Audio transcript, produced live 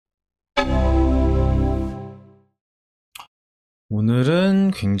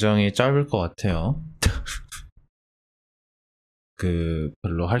오늘은 굉장히 짧을 것 같아요.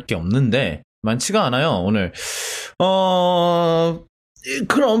 별로 할 게 없는데, 많지가 않아요, 오늘.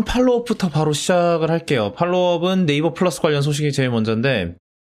 그럼 팔로업부터 바로 시작을 할게요. 팔로업은 네이버 플러스 관련 소식이 제일 먼저인데,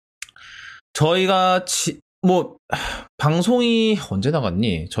 저희가, 방송이 언제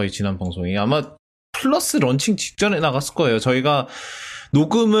나갔니? 저희 지난 방송이. 아마 플러스 런칭 직전에 나갔을 거예요. 저희가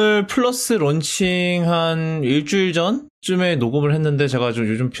녹음을 플러스 런칭 한 일주일 전쯤에 녹음을 했는데 제가 좀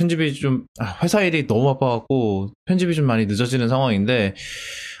요즘 편집이 회사 일이 너무 바빠갖고 편집이 좀 많이 늦어지는 상황인데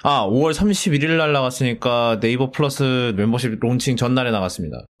 5월 31일 날 나갔으니까 네이버 플러스 멤버십 론칭 전날에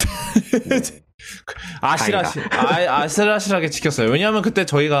나갔습니다. 아슬아슬하게 지켰어요. 왜냐하면 그때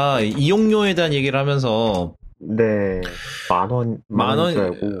저희가 이용료에 대한 얘기를 하면서 네, 만 원인 줄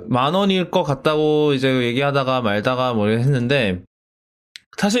알고. 만 원일 것 같다고 이제 얘기하다가 말다가 뭐 했는데,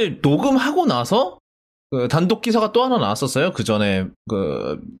 사실 녹음하고 나서 단독 기사가 또 하나 나왔었어요. 그 전에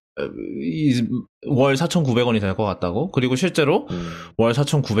월 4,900원이 될 것 같다고. 그리고 실제로 월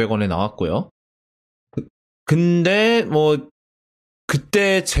 4,900원에 나왔고요. 근데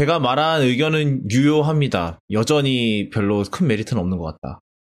그때 제가 말한 의견은 유효합니다. 여전히 별로 큰 메리트는 없는 것 같다.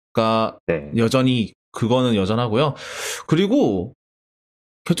 그러니까 네. 여전히 그거는 여전하고요. 그리고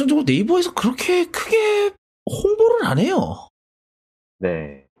결정적으로 네이버에서 그렇게 크게 홍보를 안 해요.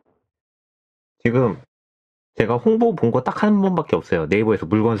 네. 지금 제가 홍보 본 거 딱 한 번밖에 없어요. 네이버에서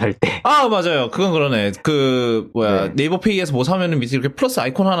물건 살 때. 맞아요. 그건 그러네. 네. 네이버 페이에서 뭐 사면은 밑에 이렇게 플러스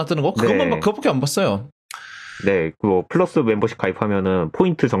아이콘 하나 뜨는 거? 그것밖에 안 봤어요. 네, 플러스 멤버십 가입하면은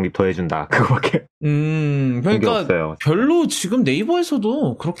포인트 적립 더해준다. 그거밖에. 그러니까 없어요. 별로 지금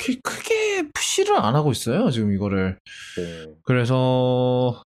네이버에서도 그렇게 크게 푸시를 안 하고 있어요. 지금 이거를. 네.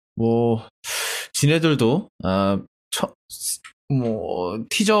 그래서 지네들도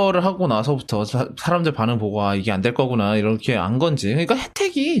티저를 하고 나서부터 사람들 반응 보고 이게 안 될 거구나 이렇게 안 건지. 그러니까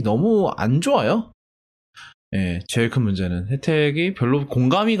혜택이 너무 안 좋아요. 예, 제일 큰 문제는 혜택이 별로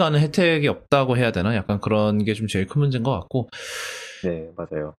공감이 가는 혜택이 없다고 해야 되나? 약간 그런 게 좀 제일 큰 문제인 것 같고. 네,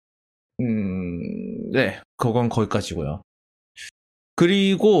 맞아요. 네, 그건 거기까지고요.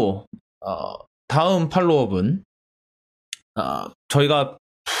 그리고 다음 팔로업은 저희가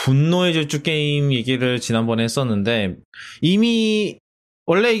분노의 질주 게임 얘기를 지난번에 했었는데 이미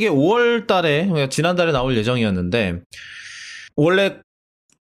원래 이게 5월 달에 지난달에 나올 예정이었는데 원래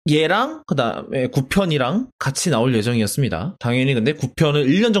얘랑 그다음에 9편이랑 같이 나올 예정이었습니다. 당연히 근데 9편은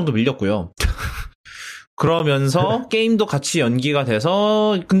 1년 정도 밀렸고요. 그러면서 게임도 같이 연기가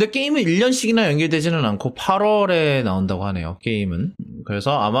돼서 근데 게임은 1년씩이나 연기되지는 않고 8월에 나온다고 하네요. 게임은.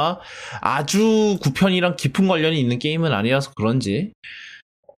 그래서 아마 아주 9편이랑 깊은 관련이 있는 게임은 아니라서 그런지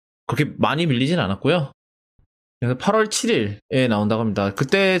그렇게 많이 밀리진 않았고요. 그래서 8월 7일에 나온다고 합니다.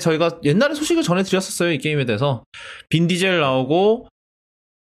 그때 저희가 옛날에 소식을 전해드렸었어요. 이 게임에 대해서. 빈 디젤 나오고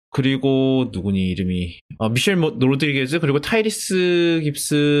그리고 누구니 이름이 미셸 로드리게즈 그리고 타이리스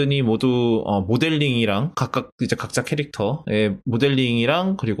깁슨이 모두 모델링이랑 각자 캐릭터의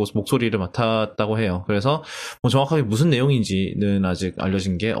모델링이랑 그리고 목소리를 맡았다고 해요. 그래서 정확하게 무슨 내용인지는 아직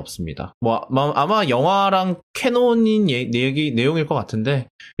알려진 게 없습니다. 아마 영화랑 캐논인 내용일 것 같은데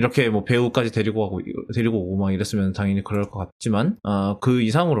이렇게 배우까지 데리고 오고 막 이랬으면 당연히 그럴 것 같지만 그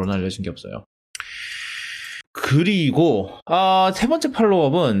이상으로는 알려진 게 없어요. 그리고 세 번째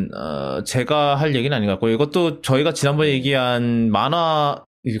팔로업은 제가 할 얘기는 아닌 것 같고 이것도 저희가 지난번에 얘기한 만화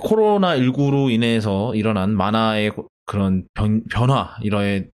코로나19로 인해서 일어난 만화의 그런 변화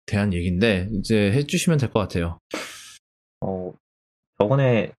이러에 대한 얘기인데 이제 해주시면 될 것 같아요.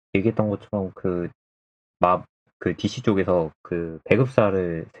 저번에 얘기했던 것처럼 그 DC 쪽에서 그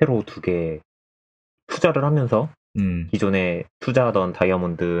배급사를 새로 2개 투자를 하면서 기존에 투자하던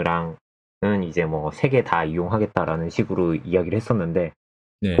다이아몬드랑 은 이제 3개 다 이용하겠다라는 식으로 이야기를 했었는데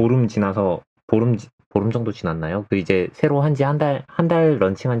네. 보름 정도 지났나요? 이제 새로 한 달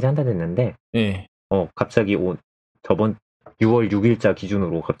런칭한 지 한 달 됐는데 네. 갑자기 저번 6월 6일자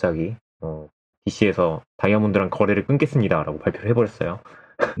기준으로 갑자기 DC에서 다이아몬드랑 거래를 끊겠습니다라고 발표를 해버렸어요.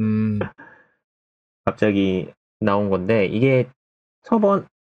 갑자기 나온 건데 이게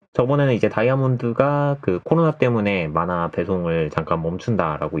저번에는 이제 다이아몬드가 그 코로나 때문에 만화 배송을 잠깐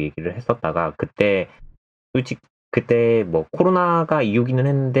멈춘다라고 얘기를 했었다가 그때 코로나가 이유기는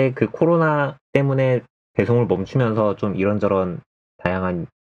했는데 그 코로나 때문에 배송을 멈추면서 좀 이런저런 다양한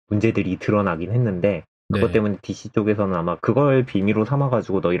문제들이 드러나긴 했는데 그것 때문에 DC 쪽에서는 아마 그걸 빌미로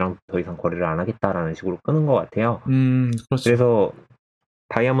삼아가지고 너희랑 더 이상 거래를 안 하겠다라는 식으로 끄는 것 같아요. 그렇죠. 그래서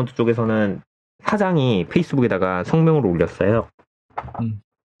다이아몬드 쪽에서는 사장이 페이스북에다가 성명을 올렸어요.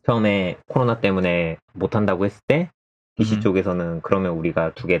 처음에 코로나 때문에 못한다고 했을 때 DC 쪽에서는 그러면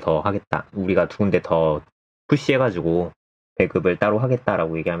우리가 2개 더 하겠다. 우리가 2군데 더 푸시해가지고 배급을 따로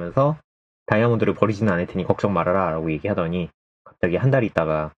하겠다라고 얘기하면서 다이아몬드를 버리지는 않을 테니 걱정 말아라라고 얘기하더니 갑자기 한 달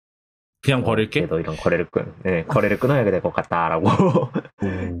있다가 그냥 버릴게? 너 이런 거래를 끊어야 될 것 같다라고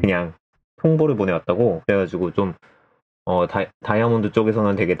그냥 통보를 보내왔다고. 그래가지고 좀 다이아몬드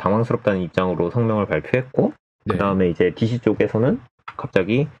쪽에서는 되게 당황스럽다는 입장으로 성명을 발표했고, 네. 그 다음에 이제 DC 쪽에서는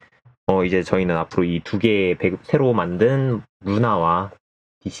갑자기 이제 저희는 앞으로 이 두 개의 새로 만든 루나와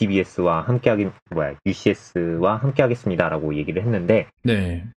DCBS와 UCS와 함께하겠습니다라고 얘기를 했는데,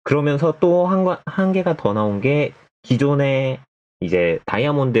 네. 그러면서 또 한 개가 더 나온 게 기존에 이제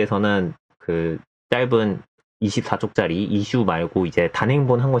다이아몬드에서는 그 짧은 24쪽짜리 이슈 말고 이제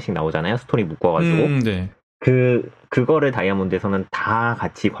단행본 한 권씩 나오잖아요. 스토리 묶어가지고. 네. 그거를 다이아몬드에서는 다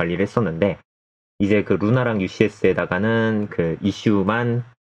같이 관리를 했었는데, 이제 그 루나랑 UCS에다가는 그 이슈만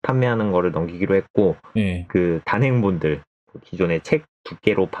판매하는 거를 넘기기로 했고, 네. 그 단행본들, 기존에 책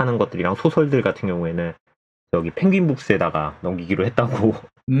두께로 파는 것들이랑 소설들 같은 경우에는 여기 펭귄북스에다가 넘기기로 했다고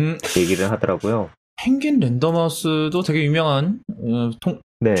얘기를 하더라고요. 펭귄 랜덤하우스도 되게 유명한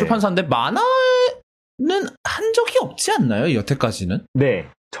네. 출판사인데 만화는 한 적이 없지 않나요? 여태까지는? 네,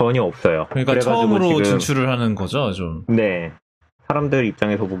 전혀 없어요. 그러니까 처음으로 지금, 진출을 하는 거죠, 좀. 네, 사람들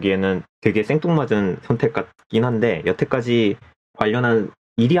입장에서 보기에는 되게 생뚱맞은 선택 같긴 한데 여태까지 관련한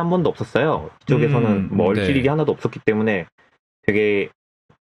일이 한 번도 없었어요. 이쪽에서는 뭐 얼킬 일이 하나도 없었기 때문에 되게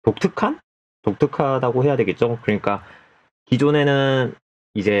독특하다고 해야 되겠죠. 그러니까 기존에는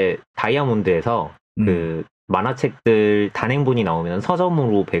이제 다이아몬드에서 그 만화책들 단행본이 나오면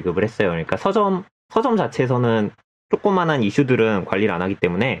서점으로 배급을 했어요. 그러니까 서점 자체에서는 조그만한 이슈들은 관리를 안 하기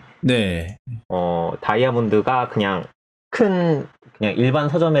때문에 네. 다이아몬드가 그냥 일반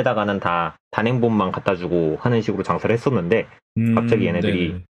서점에다가는 다 단행본만 갖다 주고 하는 식으로 장사를 했었는데 갑자기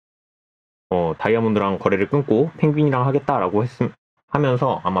얘네들이 네. 다이아몬드랑 거래를 끊고 펭귄이랑 하겠다라고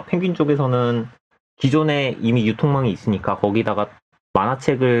하면서 아마 펭귄 쪽에서는 기존에 이미 유통망이 있으니까 거기다가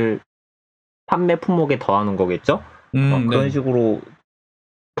만화책을 판매 품목에 더하는 거겠죠? 그런 네. 식으로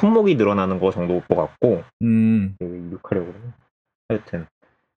품목이 늘어나는 거 정도일 것 같고 이륙하려고 하여튼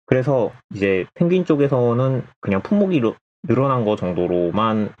그래서 이제 펭귄 쪽에서는 그냥 품목이 늘어난 거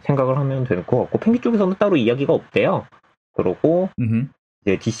정도로만 생각을 하면 되는 것 같고 펭귄 쪽에서는 따로 이야기가 없대요. 그러고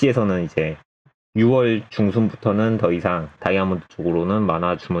이제 DC에서는 이제 6월 중순부터는 더 이상 다이아몬드 쪽으로는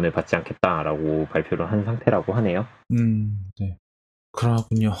만화 주문을 받지 않겠다라고 발표를 한 상태라고 하네요. 네.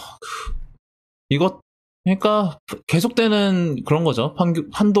 그렇군요. 이것 그러니까 계속되는 그런 거죠.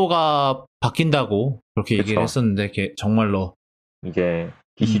 판도가 바뀐다고 그렇게 그쵸. 얘기를 했었는데 정말로 이제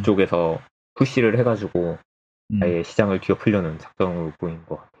DC 쪽에서 푸시를 해가지고 아예 시장을 뒤엎으려는 작정으로 보이는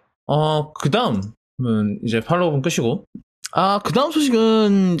것 같아요. 그다음은 이제 팔로우분 끝이고 그 다음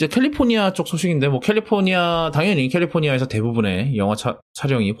소식은 이제 캘리포니아 쪽 소식인데, 당연히 캘리포니아에서 대부분의 영화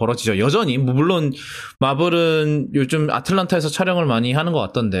촬영이 벌어지죠. 여전히, 물론, 마블은 요즘 아틀란타에서 촬영을 많이 하는 것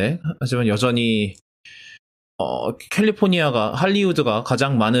같던데, 하지만 여전히, 할리우드가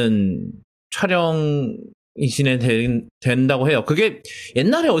가장 많은 촬영이 된다고 해요. 그게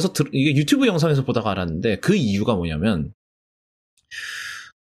옛날에 이게 유튜브 영상에서 보다가 알았는데, 그 이유가 뭐냐면,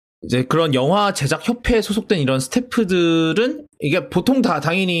 이제 그런 영화 제작 협회에 소속된 이런 스태프들은 이게 보통 다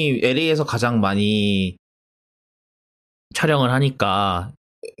당연히 LA에서 가장 많이 촬영을 하니까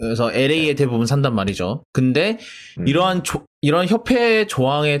그래서 LA에 대부분 산단 말이죠. 근데 이러한 협회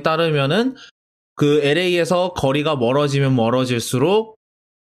조항에 따르면은 그 LA에서 거리가 멀어지면 멀어질수록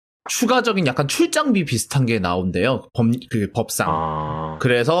추가적인 약간 출장비 비슷한 게 나온대요. 법상.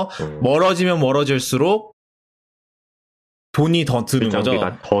 그래서 멀어지면 멀어질수록 돈이 더 드는 거죠.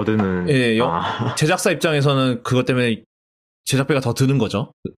 더 드는. 예, 제작사 입장에서는 그것 때문에 제작비가 더 드는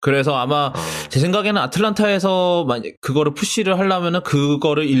거죠. 그래서 아마 제 생각에는 아틀란타에서 그거를 푸시를 하려면은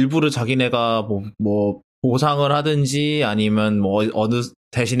그거를 일부를 자기네가 뭐 보상을 하든지 아니면 뭐 어느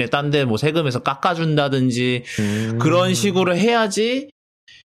대신에 딴 데 뭐 세금에서 깎아준다든지 그런 식으로 해야지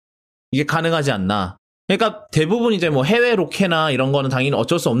이게 가능하지 않나. 그러니까 대부분 이제 뭐 해외 로케나 이런 거는 당연히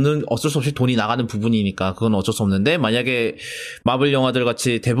어쩔 수 없이 돈이 나가는 부분이니까 그건 어쩔 수 없는데 만약에 마블 영화들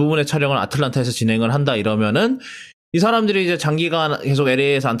같이 대부분의 촬영을 아틀란타에서 진행을 한다 이러면은 이 사람들이 이제 장기간 계속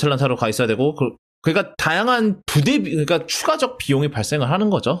LA에서 아틀란타로 가 있어야 되고 그러니까 다양한 그러니까 추가적 비용이 발생을 하는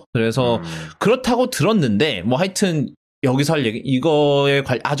거죠. 그래서 그렇다고 들었는데 뭐 하여튼 여기서 할 얘기 이거에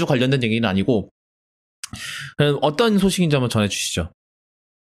아주 관련된 얘기는 아니고 어떤 소식인지 한번 전해주시죠.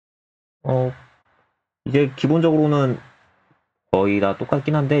 이제 기본적으로는 거의 다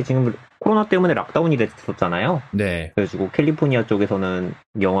똑같긴 한데 지금 코로나 때문에 락다운이 됐었잖아요. 네. 그래가지고 캘리포니아 쪽에서는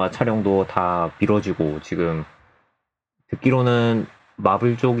영화 촬영도 다 미뤄지고 지금 듣기로는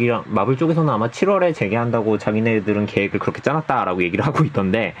마블 쪽에서는 아마 7월에 재개한다고 자기네들은 계획을 그렇게 짜놨다라고 얘기를 하고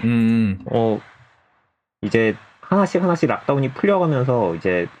있던데 이제 하나씩 락다운이 풀려가면서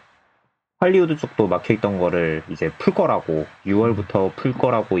이제 할리우드 쪽도 막혀있던 거를 이제 풀 거라고 6월부터 풀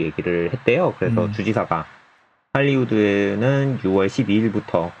거라고 얘기를 했대요. 그래서 주지사가 할리우드는 6월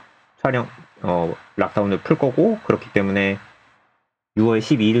 12일부터 촬영 락다운을 풀 거고 그렇기 때문에 6월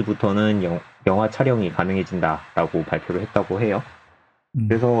 12일부터는 영화 촬영이 가능해진다라고 발표를 했다고 해요.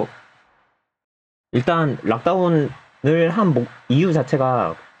 그래서 일단 락다운을 한 이유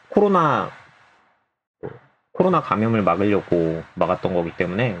자체가 코로나 감염을 막으려고 막았던 거기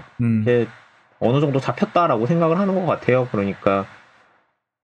때문에 이제 어느 정도 잡혔다라고 생각을 하는 것 같아요. 그러니까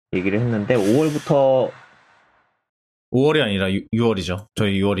얘기를 했는데 5월부터 5월이 아니라 6월이죠.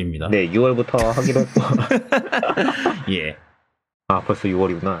 저희 6월입니다. 네, 6월부터 하기로 했고. 예. 아, 벌써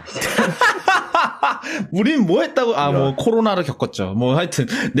 6월이구나. 우린 뭐 했다고? 뭐 코로나를 겪었죠. 뭐 하여튼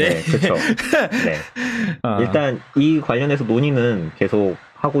네, 그렇죠. 네. 일단 이 관련해서 논의는 계속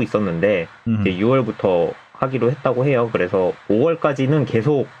하고 있었는데 이제 6월부터 하기로 했다고 해요. 그래서 5월까지는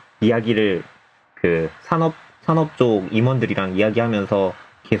계속 이야기를 그 산업 쪽 임원들이랑 이야기하면서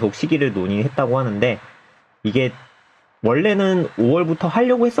계속 시기를 논의했다고 하는데 이게 원래는 5월부터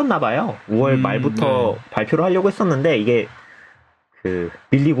하려고 했었나 봐요. 5월 말부터 발표를 하려고 했었는데 이게 그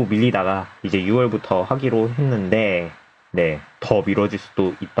밀리다가 이제 6월부터 하기로 했는데 네, 더 미뤄질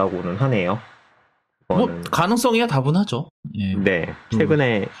수도 있다고는 하네요. 뭐 가능성이야 다분하죠. 예. 네,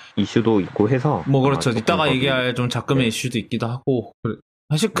 최근에 이슈도 있고 해서 뭐 그렇죠. 이따가 얘기할 좀 작금의 이슈도 있기도 하고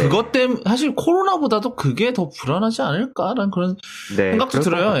사실 그것 때문에 사실 코로나보다도 그게 더 불안하지 않을까라는 그런 생각도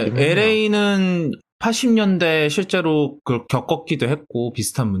들어요. LA는 80년대 실제로 겪었기도 했고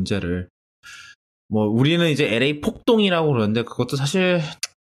비슷한 문제를 뭐 우리는 이제 LA 폭동이라고 그러는데 그것도 사실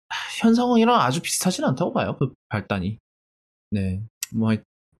현 상황이랑 아주 비슷하진 않다고 봐요. 그 발단이. 네. 뭐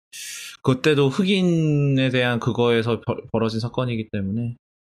그때도 흑인에 대한 그거에서 벌어진 사건이기 때문에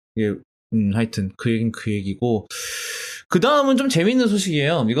이게 하여튼 그 얘기는 그 얘기고 그 다음은 좀 재밌는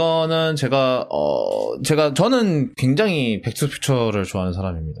소식이에요. 이거는 저는 굉장히 백투퓨처를 좋아하는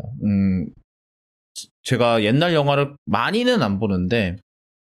사람입니다. 제가 옛날 영화를 많이는 안 보는데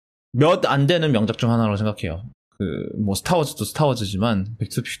몇 안 되는 명작 중 하나라고 생각해요. 뭐 스타워즈도 스타워즈지만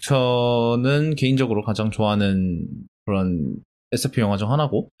백투퓨처는 개인적으로 가장 좋아하는 그런 SF 영화 중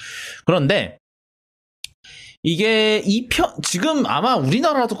하나고. 그런데 이게 지금 아마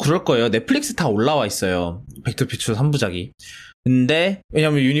우리나라도 그럴 거예요. 넷플릭스 다 올라와 있어요. 백투퓨처 3부작이. 근데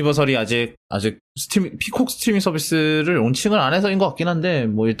왜냐면 유니버설이 아직 피콕 스트리밍 서비스를 론칭을 안 해서인 것 같긴 한데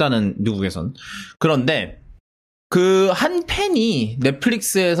뭐 일단은 미국에선. 그런데 그 한 팬이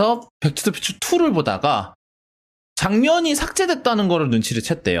넷플릭스에서 백투더퓨처 2를 보다가 장면이 삭제됐다는 거를 눈치를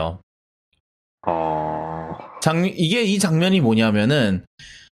챘대요. 이 장면이 뭐냐면은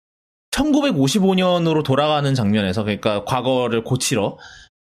 1955년으로 돌아가는 장면에서 그러니까 과거를 고치러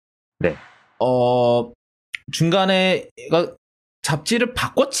네. 중간에 잡지를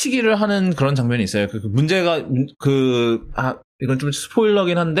바꿔치기를 하는 그런 장면이 있어요. 문제가 이건 좀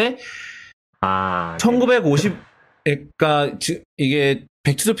스포일러긴 한데 1950 그러니까 이게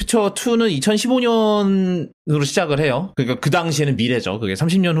백투더퓨처 2는 2015년으로 시작을 해요. 그러니까 그 당시에는 미래죠. 그게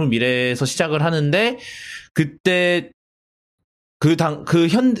 30년 후 미래에서 시작을 하는데 그때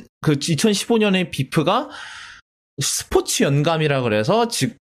 2015년에 비프가 스포츠 연감이라 그래서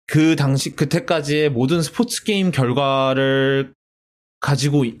즉 그 당시 그때까지의 모든 스포츠 게임 결과를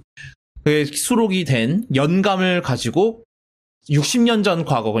가지고 수록이 된 연감을 가지고 60년 전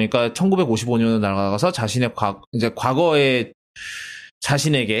과거 그러니까 1955년으로 나가서 자신의 과거의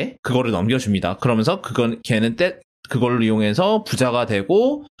자신에게 그거를 넘겨줍니다. 그러면서 걔는 그걸 이용해서 부자가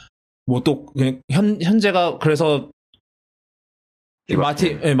되고 뭐 또 현재가 그래서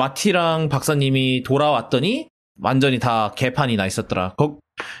마티랑 박사님이 돌아왔더니 완전히 다 개판이 나 있었더라.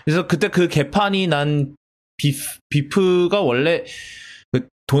 그래서 그때 그 개판이 난 비프가 원래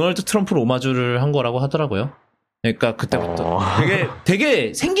도널드 트럼프를 오마주를 한 거라고 하더라고요. 그러니까 그때부터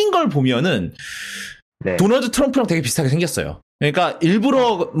되게 생긴 걸 보면은 네. 도널드 트럼프랑 되게 비슷하게 생겼어요. 그러니까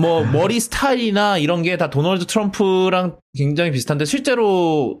일부러 뭐 머리 스타일이나 이런 게 다 도널드 트럼프랑 굉장히 비슷한데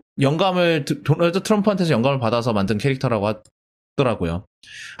실제로 도널드 트럼프한테서 영감을 받아서 만든 캐릭터라고 하더라고요.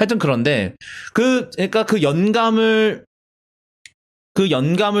 하여튼 그런데 그러니까 그 연감을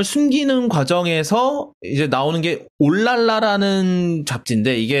숨기는 과정에서 이제 나오는 게 올랄라라는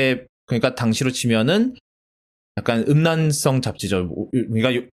잡지인데 이게 그러니까 당시로 치면은 약간 음란성 잡지죠.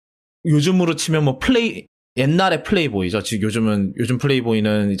 그러니까 요즘으로 치면 뭐 옛날에 플레이보이죠. 지금 요즘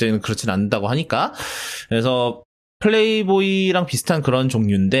플레이보이는 이제는 그렇진 않다고 하니까. 그래서 플레이보이랑 비슷한 그런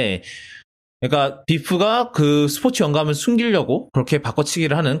종류인데 그러니까 비프가 그 스포츠 연감을 숨기려고 그렇게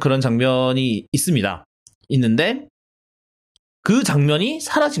바꿔치기를 하는 그런 장면이 있는데 그 장면이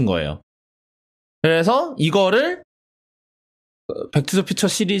사라진 거예요. 그래서 이거를 백투더퓨처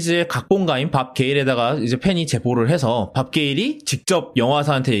시리즈의 각본가인 밥 게일에다가 이제 팬이 제보를 해서 밥 게일이 직접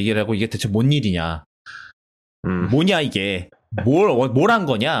영화사한테 얘기를 하고 이게 대체 뭔 일이냐, 뭐냐 이게, 뭘 한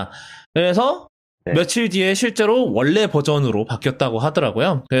거냐. 그래서 네. 며칠 뒤에 실제로 원래 버전으로 바뀌었다고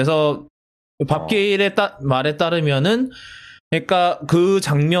하더라고요. 그래서 밥 게일의 말에 따르면은, 그러니까 그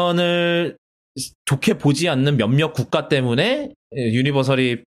장면을 좋게 보지 않는 몇몇 국가 때문에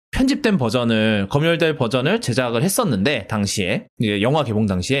유니버설이 편집된 버전을, 검열될 버전을 제작을 했었는데, 당시에, 영화 개봉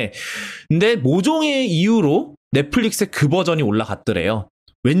당시에. 근데 모종의 이유로 넷플릭스에 그 버전이 올라갔더래요.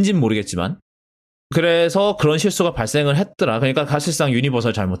 왠진 모르겠지만. 그래서 그런 실수가 발생을 했더라. 그러니까 사실상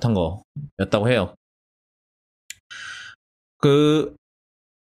유니버설 잘못한 거였다고 해요.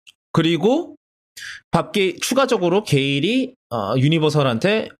 그리고 추가적으로 게일이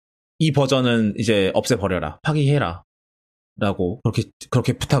유니버설한테 이 버전은 이제 없애버려라, 파기해라 라고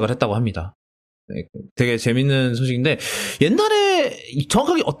그렇게 부탁을 했다고 합니다. 네, 되게 재밌는 소식인데, 옛날에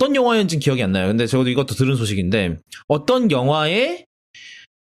정확하게 어떤 영화였는지 기억이 안 나요. 근데 저도 이것도 들은 소식인데, 어떤 영화에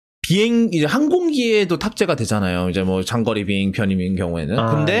이제 항공기에도 탑재가 되잖아요. 이제 뭐 장거리 비행 편인 경우에는.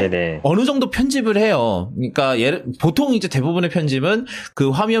 근데 네네. 어느 정도 편집을 해요. 그러니까 보통 이제 대부분의 편집은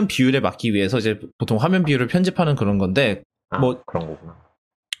그 화면 비율에 맞기 위해서 이제 보통 화면 비율을 편집하는 그런 건데, 뭐 그런 거구나.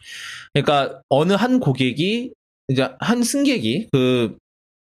 그러니까 어느 한 고객이, 이제 한 승객이 그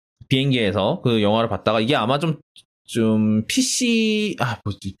비행기에서 그 영화를 봤다가, 이게 아마 좀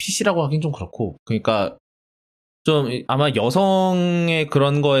PC라고 하긴 좀 그렇고, 그러니까 좀 아마 여성의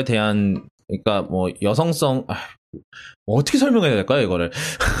그런 거에 대한, 그러니까 뭐 여성성, 어떻게 설명해야 될까요 이거를?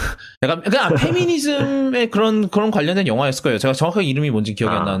 약간 그냥 페미니즘의 그런 관련된 영화였을 거예요. 제가 정확하게 이름이 뭔지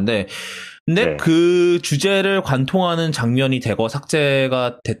기억이 안 나는데, 근데 네. 그 주제를 관통하는 장면이 대거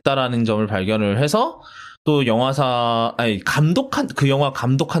삭제가 됐다라는 점을 발견을 해서, 또 그 영화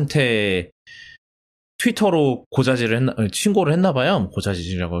감독한테 트위터로 신고를 했나봐요.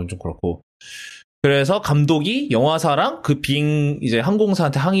 고자질이라고 하면 좀 그렇고. 그래서 감독이 영화사랑 그 이제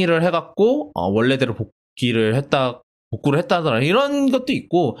항공사한테 항의를 해갖고, 원래대로 복구를 했다더라. 이런 것도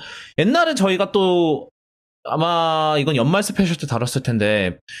있고, 옛날에 저희가 또, 아마 이건 연말 스페셜 때 다뤘을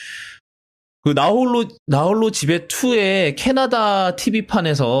텐데, 그 나홀로 집에 2의 캐나다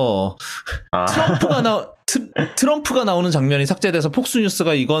TV판에서 트럼프가 나오는 장면이 삭제돼서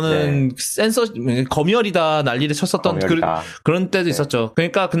폭스뉴스가 이거는 네. 검열이다 난리를 쳤었던 그런 때도 있었죠.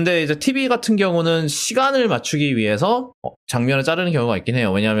 그러니까 근데 이제 TV 같은 경우는 시간을 맞추기 위해서 장면을 자르는 경우가 있긴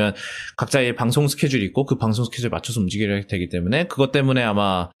해요. 왜냐하면 각자의 방송 스케줄이 있고 그 방송 스케줄 맞춰서 움직여야 되기 때문에, 그것 때문에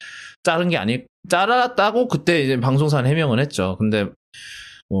아마 잘랐다고 그때 이제 방송사는 해명을 했죠. 근데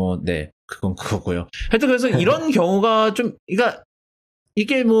네. 그건 그거고요. 하여튼 그래서 이런 경우가 좀, 그러니까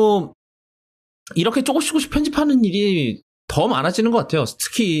이게 뭐 이렇게 조금씩 편집하는 일이 더 많아지는 것 같아요.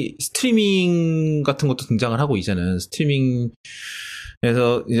 특히 스트리밍 같은 것도 등장을 하고, 이제는 스트리밍에서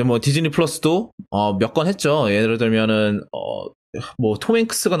이제 뭐 디즈니 플러스도 몇 건 했죠. 예를 들면은 뭐 톰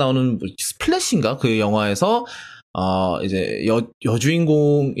행크스가 나오는 스플래시인가 그 영화에서 이제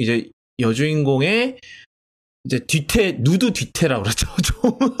여주인공의 이제 누드 뒤태라고 그랬죠.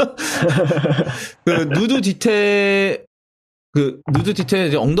 좀. 누드 뒤태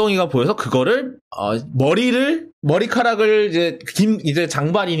이제 ong덩이가 보여서 그거를, 머리카락을 이제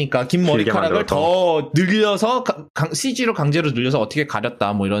장발이니까 긴 머리카락을 더 늘려서, CG로 강제로 늘려서 어떻게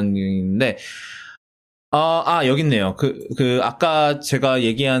가렸다, 뭐 이런 인데, 여기 있네요. 아까 제가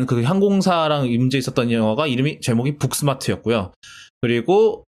얘기한 그 항공사랑 문제 있었던 영화가 제목이 북스마트였고요.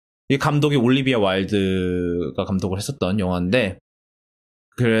 그리고 이 감독이 올리비아 와일드가 감독을 했었던 영화인데,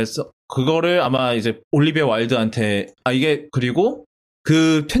 그래서 그거를 아마 이제 올리비아 와일드한테, 그리고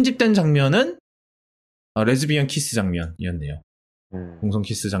그 편집된 장면은 레즈비언 키스 장면이었네요. 공성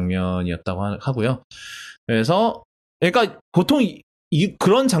키스 장면이었다고 하고요. 그래서 그러니까 보통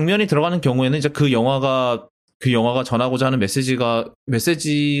그런 장면이 들어가는 경우에는 이제 그 영화가 전하고자 하는 메시지가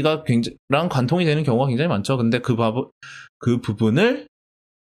굉장히 관통이 되는 경우가 굉장히 많죠. 근데 그 부분을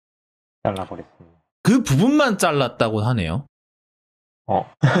잘라버렸습니다. 그 부분만 잘랐다고 하네요.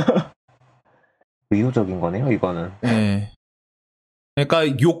 의도적인 거네요, 이거는. 네.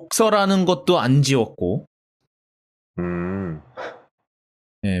 그러니까 욕설하는 것도 안 지웠고.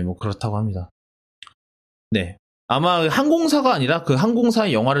 네, 뭐 그렇다고 합니다. 그네. 아마 항공사가 아니라 그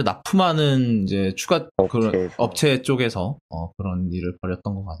항공사의 영화를 납품하는 이제 그런 업체 쪽에서 그런 일을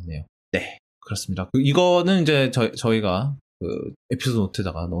벌였던 것 같네요. 네, 그렇습니다. 이거는 이제 저희가 그 에피소드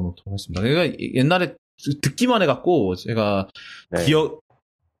노트에다가 넣어놓도록 하겠습니다. 그러니까 옛날에 듣기만 해갖고 제가 네.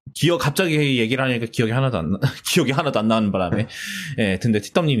 갑자기 얘기를 하니까 기억이 하나도 안 나는 바람에 근데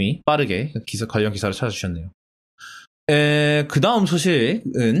티덤님이 빠르게 관련 기사를 찾아주셨네요. 그 다음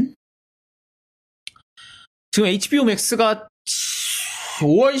소식은 지금 HBO Max가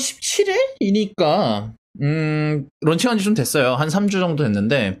 5월 17일이니까 런칭한 지 좀 됐어요. 한 3주 정도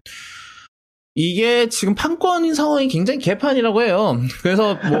됐는데 이게 지금 판권인 상황이 굉장히 개판이라고 해요.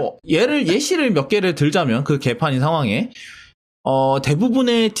 그래서 뭐 예시를 몇 개를 들자면 그 개판인 상황에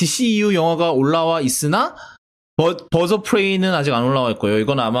대부분의 DCU 영화가 올라와 있으나 버즈 오브 프레이는 아직 안 올라와 있고요.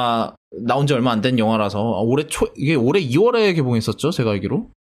 이건 아마 나온 지 얼마 안 된 영화라서 이게 올해 2월에 개봉했었죠, 제가 알기로.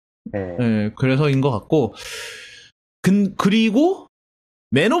 네, 그래서인 것 같고 그리고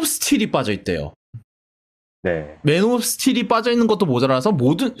맨 오브 스틸이 빠져 있대요. 네. 맨 오브 스틸이 빠져 있는 것도 모자라서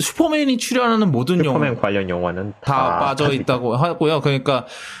모든 슈퍼맨이 출연하는 모든 슈퍼맨 관련 영화는 다 빠져 있다고 하고요. 그러니까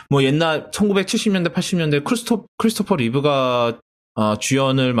뭐 옛날 1970년대 80년대 크리스토퍼 리브가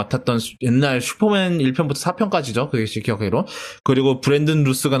주연을 맡았던 옛날 슈퍼맨 1편부터 4편까지죠. 그게 제 기억으로. 그리고 브랜든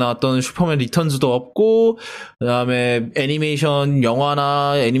루스가 나왔던 슈퍼맨 리턴즈도 없고, 그 다음에 애니메이션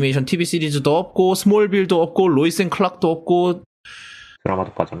영화나 애니메이션 TV 시리즈도 없고, 스몰빌도 없고, 로이스 앤 클락도 없고.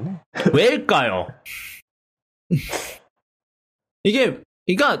 드라마도 빠졌네. 왜일까요?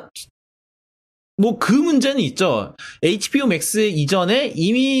 그러니까 뭐 그 문제는 있죠. HBO Max 이전에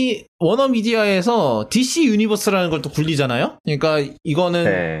이미 워너미디어에서 DC 유니버스라는 걸 또 굴리잖아요. 그러니까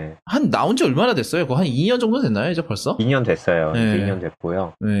이거는 나온 지 얼마나 됐어요? 그거 한 2년 정도 됐나요? 이제 벌써? 2년 됐어요. 이제 2년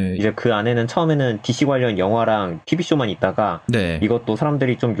됐고요. 이제 그 안에는 처음에는 DC 관련 영화랑 TV쇼만 있다가 이것도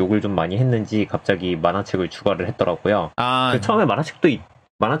사람들이 좀 욕을 좀 많이 했는지 갑자기 만화책을 추가를 했더라고요. 처음에 만화책도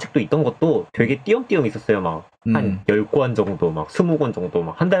있던 것도 되게 띄엄띄엄 있었어요. 막 한 10권 정도, 막 20권 정도,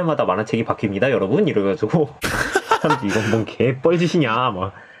 막 한 달마다 만화책이 바뀝니다, 여러분. 이래가지고 사람들이 이건 뭔 개뻘짓이냐.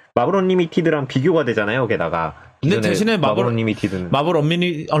 막 마블 언리미티드랑 비교가 되잖아요. 게다가. 근데 대신에 마블 언리미티드는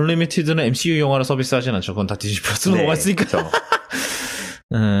MCU 영화를 서비스하진 않죠. 그건 다 디즈니 플러스로 넘어갔으니까.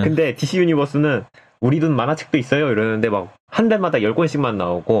 근데 DC 유니버스는 우리도 만화책도 있어요. 이러는데 막 한 달마다 10권씩만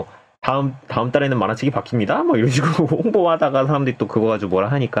나오고 다음 달에는 만화책이 바뀝니다? 뭐 이런 식으로 홍보하다가 사람들이 또 그거 가지고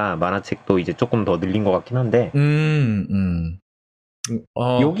뭐라 하니까 만화책도 이제 조금 더 늘린 것 같긴 한데.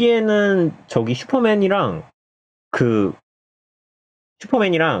 여기에는 저기 슈퍼맨이랑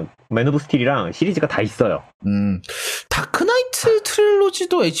맨 오브 스틸이랑 시리즈가 다 있어요. 다크나이트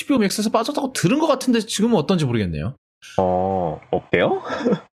트릴로지도 HBO Max에서 빠졌다고 들은 것 같은데 지금은 어떤지 모르겠네요. 없대요?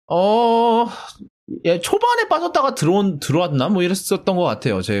 초반에 빠졌다가 들어왔나? 뭐 이랬었던 것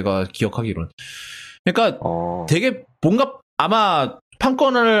같아요. 제가 기억하기로는. 그러니까 되게 뭔가 아마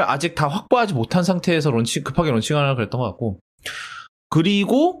판권을 아직 다 확보하지 못한 상태에서 급하게 런칭하려고 그랬던 것 같고.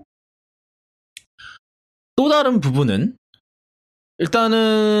 그리고 또 다른 부분은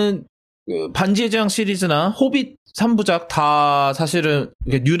일단은 반지의 제왕 시리즈나 호빗 3부작 다 사실은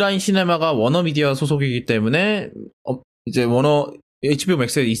뉴라인 시네마가 워너미디어 소속이기 때문에 이제 HBO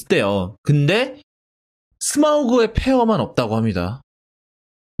Max에 있대요. 근데 스마우그의 페어만 없다고 합니다.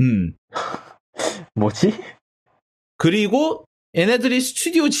 뭐지? 그리고 얘네들이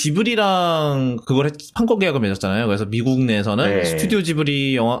스튜디오 지브리랑 판권 계약을 맺었잖아요. 그래서 미국 내에서는 스튜디오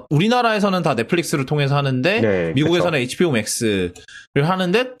지브리 영화, 우리나라에서는 다 넷플릭스를 통해서 하는데 미국에서는 HBO Max를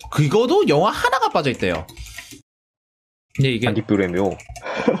하는데 그거도 영화 하나가 빠져 있대요. 근데 이게 반딧불의 묘.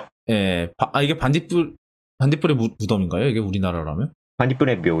 이게 반딧불의 무덤인가요? 이게 우리나라라면?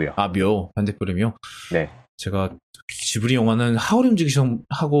 반딧불의 묘요. 반딧불의 묘. 네. 제가 지브리 영화는 하울의 움직이성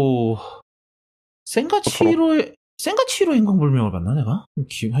하고 센가치히로의 행방불명을 봤나 내가?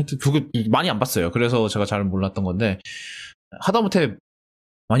 하여튼 그거 많이 안 봤어요. 그래서 제가 잘 몰랐던 건데 하다못해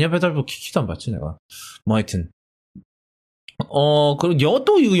마녀 배달부 키키도 안 봤지 내가. 뭐 하여튼 그리고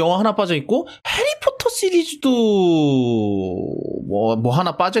또 이거 영화 하나 빠져 있고 해리포터 시리즈도 뭐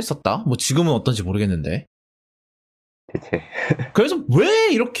하나 빠져 있었다. 뭐 지금은 어떤지 모르겠는데. 대체. 그래서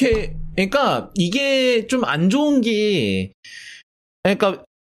왜 이렇게, 그러니까 이게 좀 안 좋은 게, 그러니까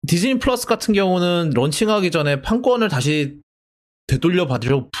디즈니 플러스 같은 경우는 런칭하기 전에 판권을 다시 되돌려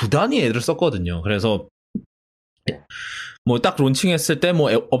받으려고 부단히 애들을 썼거든요. 그래서 뭐 딱 런칭했을 때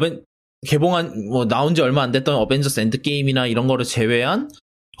개봉한 나온 지 얼마 안 됐던 어벤져스 엔드게임이나 이런 거를 제외한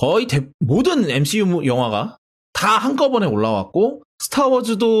거의 모든 MCU 영화가 다 한꺼번에 올라왔고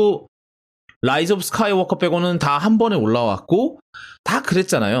스타워즈도 라이즈 오브 스카이워커 빼고는 다 한 번에 올라왔고 다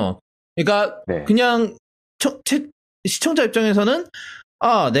그랬잖아요. 그러니까 그냥 시청자 입장에서는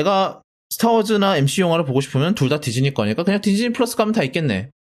내가 스타워즈나 MC 영화를 보고 싶으면 둘 다 디즈니 거니까 그냥 디즈니 플러스 가면 다 있겠네.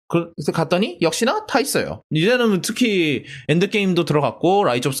 그래서 갔더니 역시나 다 있어요. 이제는 특히 엔드게임도 들어갔고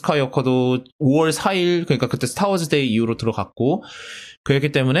라이즈 오브 스카이워커도 5월 4일 그러니까 그때 스타워즈 데이 이후로 들어갔고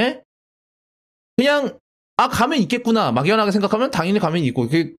그렇기 때문에 그냥 가면 있겠구나 막연하게 생각하면 당연히 가면 있고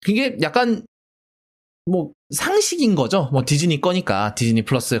그게 약간 상식인 거죠. 디즈니 거니까 디즈니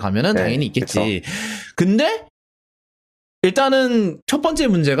플러스에 가면은 당연히 있겠지. 그쵸. 근데 일단은 첫 번째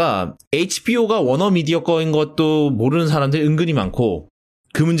문제가 HBO가 워너미디어 거인 것도 모르는 사람들이 은근히 많고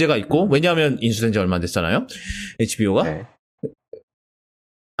그 문제가 있고 왜냐하면 인수된 지 얼마 안 됐잖아요. HBO가. 네.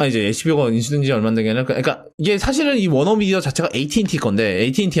 이제 HBO가 인수된 지 얼마 안 된 게 아니라 그러니까 이게 사실은 이 워너미디어 자체가 AT&T 건데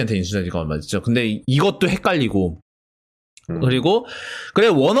AT&T한테 인수된 지가 얼마 됐죠. 근데 이것도 헷갈리고 그리고 그래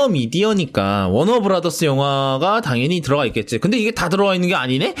워너미디어니까 워너브라더스 영화가 당연히 들어가 있겠지. 근데 이게 다 들어가 있는 게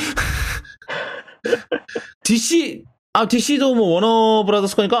아니네? DC도 뭐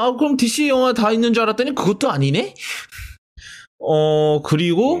워너브라더스 거니까 그럼 DC 영화 다 있는 줄 알았더니 그것도 아니네?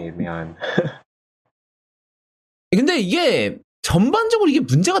 그리고 미안. 근데 이게 전반적으로 이게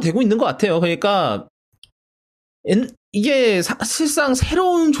문제가 되고 있는 것 같아요. 그러니까 이게 사실상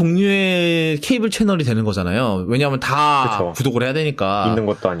새로운 종류의 케이블 채널이 되는 거잖아요. 왜냐하면 다 그쵸. 구독을 해야 되니까. 있는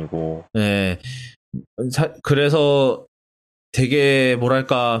것도 아니고. 네. 그래서 되게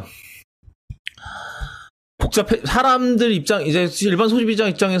뭐랄까 사람들 이제 일반 소비자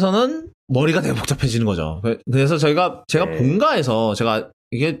입장에서는 머리가 되게 복잡해지는 거죠. 그래서 제가 본가에서 제가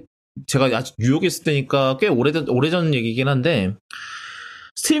아직 뉴욕에 있을 때니까 꽤 오래전 얘기긴 한데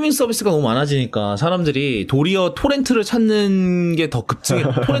스트리밍 서비스가 너무 많아지니까 사람들이 도리어 토렌트를 찾는 게 더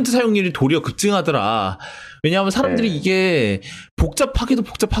토렌트 사용률이 도리어 급증하더라. 왜냐하면 사람들이 이게 복잡하기도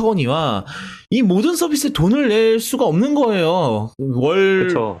복잡하거니와 이 모든 서비스에 돈을 낼 수가 없는 거예요.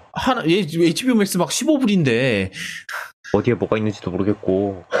 그쵸. HBO Max 막 15불인데 어디에 뭐가 있는지도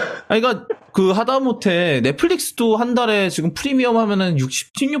모르겠고. 그러니까 하다못해 넷플릭스도 한 달에 지금 프리미엄 하면은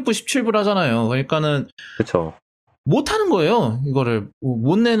 16불 17불 하잖아요. 그러니까는 그쵸. 못 하는 거예요. 이거를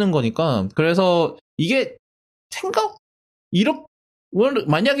못 내는 거니까. 그래서 이게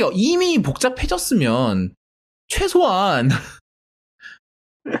만약에 이미 복잡해졌으면 최소한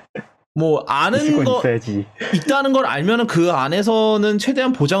뭐 아는 거 있어야지. 있다는 걸 알면은 그 안에서는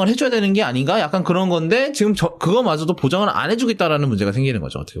최대한 보장을 해줘야 되는 게 아닌가? 약간 그런 건데 지금 그거마저도 보장을 안 해주겠다라는 문제가 생기는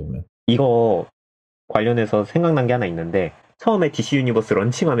거죠. 어떻게 보면. 이거 관련해서 생각난 게 하나 있는데 처음에 DC 유니버스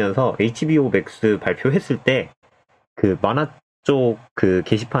런칭하면서 HBO 맥스 발표했을 때 그 만화 쪽 그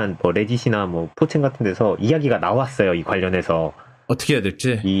게시판 뭐 레딧이나 뭐 포첸 같은 데서 이야기가 나왔어요. 이 관련해서 어떻게 해야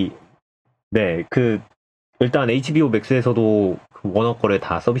될지. 일단 HBO 맥스에서도 워너 거를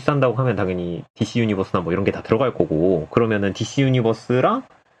다 서비스한다고 하면 당연히 DC 유니버스나 뭐 이런 게 다 들어갈 거고 그러면은 DC 유니버스랑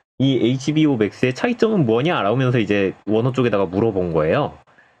이 HBO 맥스의 차이점은 뭐냐 라면서 이제 워너 쪽에다가 물어본 거예요.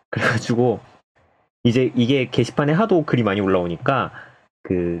 그래가지고 이제 이게 게시판에 하도 글이 많이 올라오니까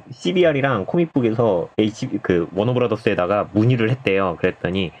그 CBR이랑 코믹북에서 워너브라더스에다가 문의를 했대요.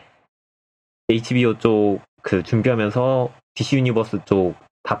 그랬더니 HBO 쪽 그 준비하면서 DC 유니버스 쪽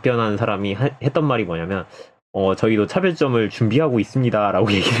답변한 사람이 했던 말이 뭐냐면 저희도 차별점을 준비하고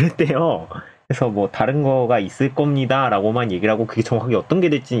있습니다라고 얘기를 했대요. 그래서 뭐 다른 거가 있을 겁니다라고만 얘기를 하고 그게 정확하게 어떤 게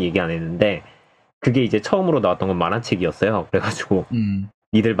될지는 얘기 안 했는데 그게 이제 처음으로 나왔던 건 만화책이었어요. 그래가지고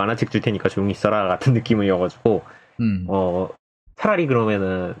니들 만화책 줄 테니까 조용히 써라 같은 느낌이어가지고 차라리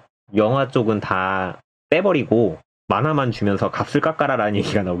그러면은 영화 쪽은 다 빼버리고 만화만 주면서 값을 깎아라라는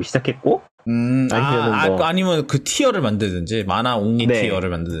얘기가 나오기 시작했고 아니면 그 티어를 만들든지 만화 온리 티어를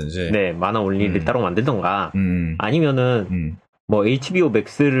만들든지 만화 온리를 따로 만들던가 아니면은 뭐 HBO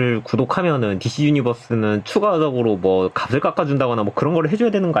맥스를 구독하면은 DC 유니버스는 추가적으로 뭐 값을 깎아준다거나 뭐 그런 걸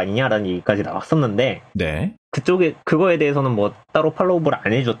해줘야 되는 거 아니냐라는 얘기까지 나왔었는데 그쪽에 그거에 대해서는 뭐 따로 팔로우를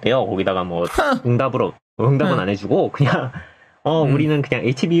안 해줬대요. 거기다가 뭐 응답은 안 해주고 그냥 우리는 그냥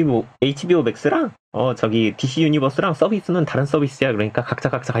HBO 맥스랑 저기 DC 유니버스랑 서비스는 다른 서비스야. 그러니까 각자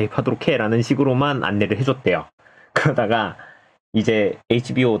가입하도록 해라는 식으로만 안내를 해줬대요. 그러다가 이제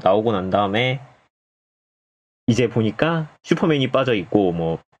HBO 나오고 난 다음에 이제 보니까 슈퍼맨이 빠져 있고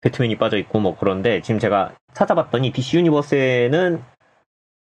뭐 배트맨이 빠져 있고 뭐 그런데 지금 제가 찾아봤더니 DC 유니버스에는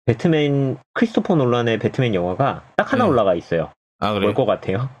크리스토퍼 놀란의 배트맨 영화가 딱 하나 올라가 있어요. 그래요? 뭘 것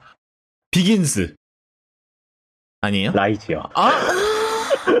같아요? 비긴스 아니에요? 라이즈요.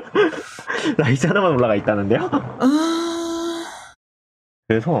 라이즈 하나만 올라가 있다는데요?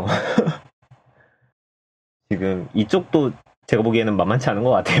 그래서 지금 이쪽도 제가 보기에는 만만치 않은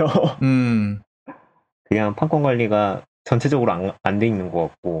것 같아요. 그냥 판권 관리가 전체적으로 안 돼 있는 것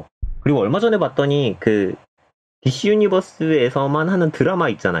같고 그리고 얼마 전에 봤더니 그 DC 유니버스에서만 하는 드라마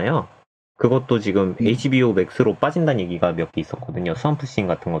있잖아요. 그것도 지금 HBO 맥스로 빠진다는 얘기가 몇 개 있었거든요. 스왑프 씬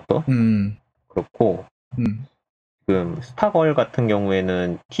같은 것도 그렇고 지금 스타걸 같은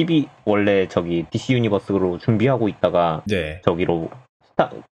경우에는 원래 저기 DC 유니버스로 준비하고 있다가 저기로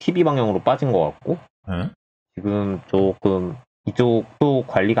TV 방향으로 빠진 것 같고 지금 조금 이쪽도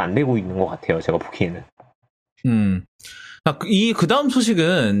관리가 안 되고 있는 것 같아요. 제가 보기에는. 그 다음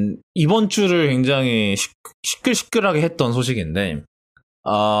소식은 이번 주를 굉장히 시끌시끌하게 했던 소식인데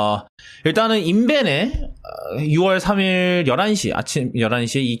일단은 인벤에 6월 3일 11시, 아침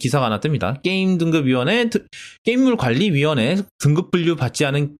 11시에 이 기사가 하나 뜹니다. 게임물 관리위원회 등급 분류 받지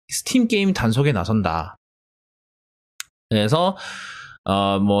않은 스팀 게임 단속에 나선다. 그래서,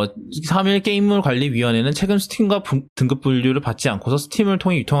 3일 게임물 관리위원회는 최근 스팀과 등급 분류를 받지 않고서 스팀을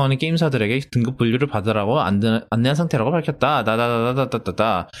통해 유통하는 게임사들에게 등급 분류를 받으라고 안내한 상태라고 밝혔다.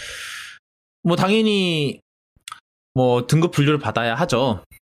 당연히, 등급 분류를 받아야 하죠.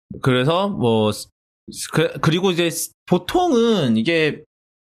 그래서, 그리고 이제, 보통은 이게,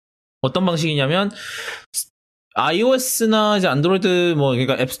 어떤 방식이냐면, iOS나 이제 안드로이드,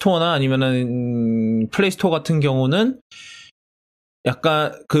 그러니까 앱스토어나 아니면은, 플레이스토어 같은 경우는,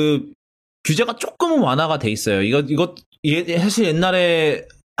 약간, 규제가 조금은 완화가 돼 있어요. 이게 사실 옛날에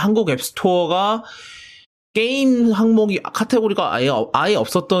한국 앱스토어가, 게임 항목이, 카테고리가 아예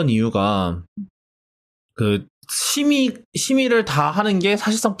없었던 이유가, 심의를 다 하는 게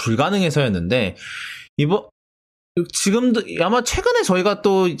사실상 불가능해서였는데, 지금도, 아마 최근에 저희가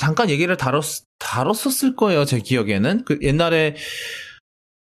또 잠깐 얘기를 다뤘었을 거예요, 제 기억에는. 옛날에,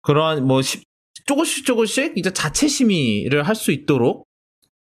 그러한, 조금씩 이제 자체 심의를 할 수 있도록,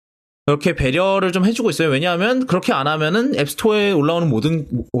 그렇게 배려를 좀 해주고 있어요. 왜냐하면, 그렇게 안 하면은 앱스토어에 올라오는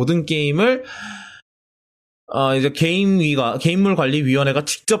모든 게임을, 이제 게임물 관리위원회가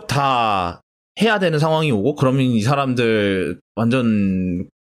직접 다 해야 되는 상황이 오고, 그러면 이 사람들 완전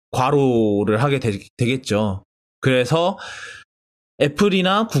과로를 하게 되겠죠. 그래서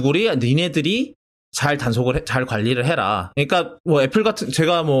애플이나 구글이 니네들이 잘 관리를 해라. 그러니까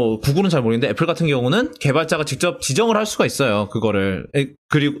제가 구글은 잘 모르겠는데 애플 같은 경우는 개발자가 직접 지정을 할 수가 있어요. 그거를.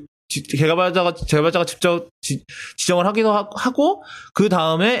 그리고 개발자가 직접 지정을 하기도 하고, 그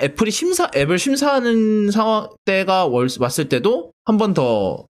다음에 앱을 심사하는 때가 왔을 때도 한 번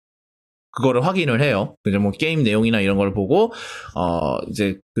더 그거를 확인을 해요. 이제 게임 내용이나 이런 걸 보고,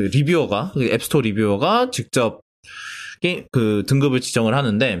 이제 리뷰어가, 앱스토어 리뷰어가 직접 등급을 지정을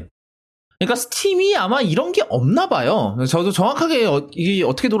하는데, 그러니까 스팀이 아마 이런 게 없나 봐요. 저도 정확하게 이게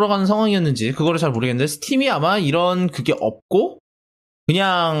어떻게 돌아가는 상황이었는지 그거를 잘 모르겠는데, 스팀이 아마 이런 그게 없고,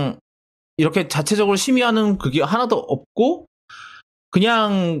 그냥 이렇게 자체적으로 심의하는 그게 하나도 없고,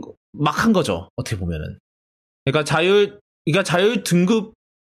 그냥 막 한 거죠. 어떻게 보면은. 그러니까 자율 등급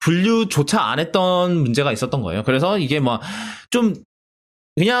분류조차 안 했던 문제가 있었던 거예요. 그래서 이게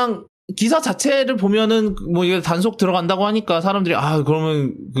그냥 기사 자체를 보면은 이게 단속 들어간다고 하니까 사람들이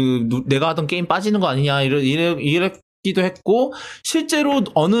그러면 내가 하던 게임 빠지는 거 아니냐 이랬기도 했고, 실제로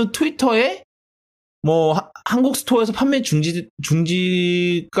어느 트위터에 한국 스토어에서 판매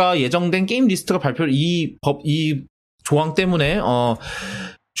중지가 예정된 게임 리스트가 이 조항 때문에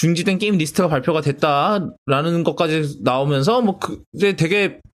중지된 게임 리스트가 발표가 됐다라는 것까지 나오면서 이제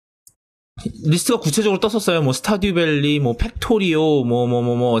되게 리스트가 구체적으로 떴었어요. 스타듀밸리, 팩토리오,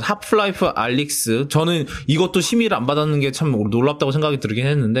 하프라이프 알릭스. 저는 이것도 심의를 안 받았는 게 참 놀랍다고 생각이 들긴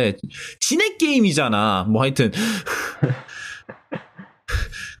했는데, 진액 게임이잖아. 하여튼.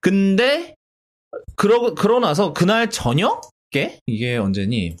 근데, 그러고 나서 그날 저녁에? 이게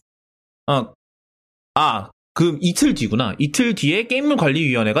언제니? 이틀 뒤구나. 이틀 뒤에 게임물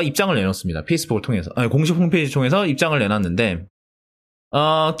관리위원회가 입장을 내놨습니다. 페이스북을 통해서. 공식 홈페이지 통해서 입장을 내놨는데,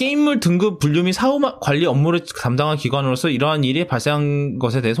 게임물 등급 분류 및 사후 관리 업무를 담당한 기관으로서 이러한 일이 발생한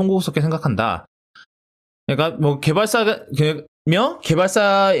것에 대해 송구스럽게 생각한다. 그러니까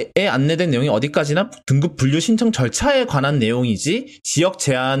개발사에 안내된 내용이 어디까지나 등급 분류 신청 절차에 관한 내용이지 지역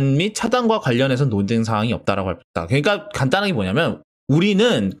제한 및 차단과 관련해서 논쟁 사항이 없다라고 밝혔다. 그러니까 간단하게 뭐냐면,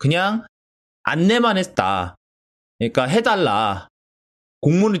 우리는 그냥 안내만 했다. 그러니까 해달라.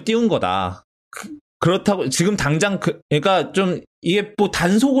 공문을 띄운 거다. 그렇다고 지금 당장 그러니까 좀 이게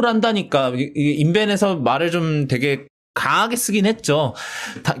단속을 한다니까, 인벤에서 말을 좀 되게 강하게 쓰긴 했죠.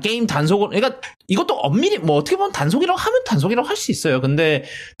 게임 단속을, 그러니까 이것도 엄밀히 어떻게 보면 단속이라고 하면 단속이라고 할 수 있어요. 근데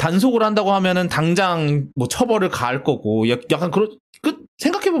단속을 한다고 하면은 당장 처벌을 가할 거고, 약간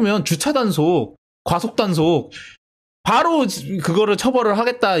생각해 보면 주차 단속, 과속 단속 바로 그거를 처벌을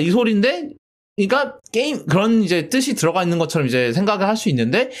하겠다 이 소리인데, 그러니까 그런 이제 뜻이 들어가 있는 것처럼 이제 생각을 할 수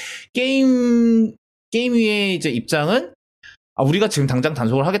있는데, 게임위의 이제 입장은 우리가 지금 당장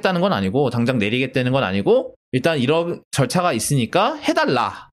단속을 하겠다는 건 아니고, 당장 내리겠다는 건 아니고, 일단 이런 절차가 있으니까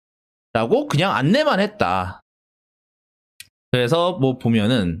해달라 라고 그냥 안내만 했다. 그래서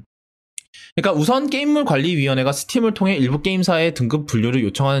보면은, 그러니까 우선 게임물 관리위원회가 스팀을 통해 일부 게임사의 등급 분류를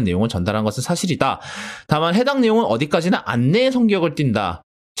요청하는 내용을 전달한 것은 사실이다. 다만 해당 내용은 어디까지나 안내의 성격을 띈다.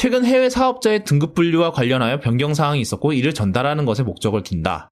 최근 해외 사업자의 등급 분류와 관련하여 변경사항이 있었고, 이를 전달하는 것에 목적을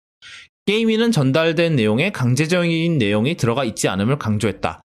둔다. 게임위는 전달된 내용에 강제적인 내용이 들어가 있지 않음을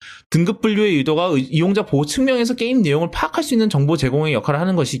강조했다. 등급 분류의 의도가 이용자 보호 측면에서 게임 내용을 파악할 수 있는 정보 제공의 역할을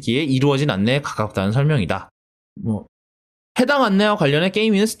하는 것이기에 이루어진 안내에 가깝다는 설명이다. 해당 안내와 관련해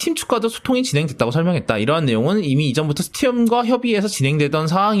게임위는 스팀 측과도 소통이 진행됐다고 설명했다. 이러한 내용은 이미 이전부터 스팀과 협의해서 진행되던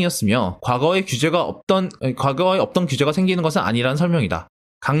사항이었으며 과거에 없던 규제가 생기는 것은 아니라는 설명이다.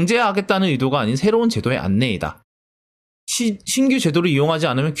 강제하겠다는 의도가 아닌 새로운 제도의 안내이다. 신규 제도를 이용하지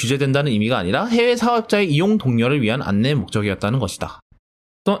않으면 규제된다는 의미가 아니라 해외 사업자의 이용 독려를 위한 안내의 목적이었다는 것이다.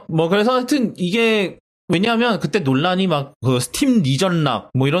 그래서 하여튼 이게 왜냐하면 그때 논란이 막 그 스팀 리전락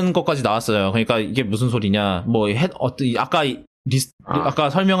뭐 이런 것까지 나왔어요. 그러니까 이게 무슨 소리냐? 아까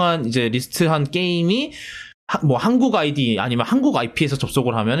설명한 이제 리스트한 게임이 뭐 한국 아이디 아니면 한국 IP에서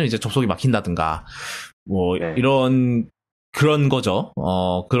접속을 하면 이제 접속이 막힌다든가 그런 거죠.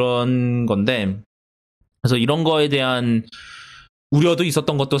 그런 건데 그래서 이런 거에 대한 우려도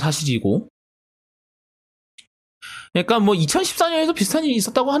있었던 것도 사실이고. 그러니까 뭐 2014년에도 비슷한 일이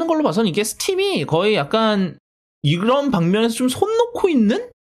있었다고 하는 걸로 봐서는 이게 스팀이 거의 약간 이런 방면에서 좀 손 놓고 있는?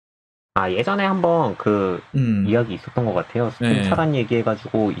 예전에 한번 이야기 있었던 것 같아요. 스팀 차단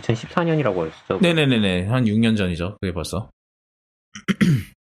얘기해가지고 2014년이라고 했었죠. 네네네네. 한 6년 전이죠. 그게 벌써.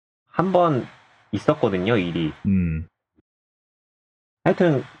 한번 있었거든요, 일이.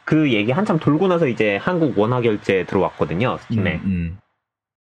 하여튼 그 얘기 한참 돌고 나서 이제 한국 원화 결제 들어왔거든요, 스팀에.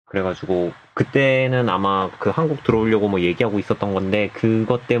 그래가지고 그때는 아마 그 한국 들어오려고 뭐 얘기하고 있었던 건데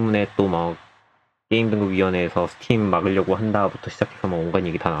그것 때문에 또 막 게임 등급위원회에서 스팀 막으려고 한다부터 시작해서 뭐 온갖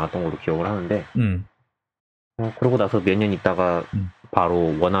얘기 다 나왔던 걸로 기억을 하는데 그러고 나서 몇 년 있다가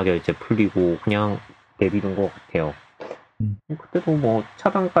바로 원화 결제 풀리고 그냥 내비둔 것 같아요. 그때도 뭐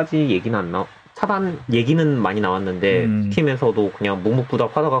차단까지 차단 얘기는 많이 나왔는데 스팀에서도 그냥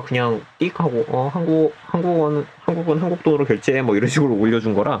묵묵부답 하다가 그냥 띡하고 한국은 한국 돈으로 결제해 뭐 이런 식으로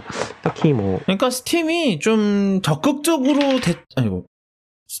올려준 거라 딱히 뭐 그러니까 스팀이 좀 적극적으로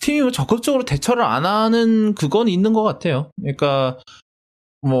대처를 안 하는 그건 있는 것 같아요. 그러니까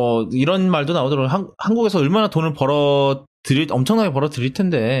뭐 이런 말도 나오더라고요. 한국에서 얼마나 돈을 엄청나게 벌어들일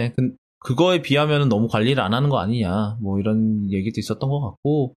텐데 그거에 비하면 너무 관리를 안 하는 거 아니냐 뭐 이런 얘기도 있었던 것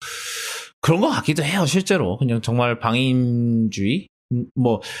같고 그런 것 같기도 해요. 실제로 그냥 정말 방임주의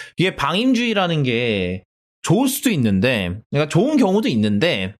뭐 이게 방임주의라는 게 좋을 수도 있는데 그러니까 좋은 경우도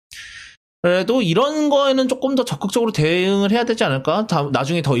있는데 그래도 이런 거에는 조금 더 적극적으로 대응을 해야 되지 않을까?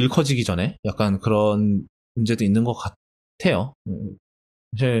 나중에 더 일커지기 전에 약간 그런 문제도 있는 것 같아요.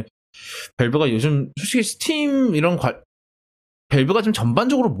 이제 밸브가 요즘 솔직히 스팀 밸브가 좀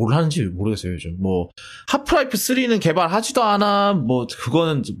전반적으로 뭘 하는지 모르겠어요. 요즘 뭐 하프라이프 3는 개발하지도 않아. 뭐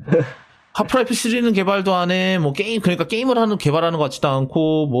그거는 하프라이프 3는 개발도 안 해. 뭐 그러니까 게임을 개발하는 것 같지도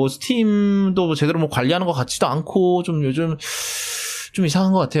않고 뭐 스팀도 제대로 뭐 관리하는 것 같지도 않고 좀 요즘 좀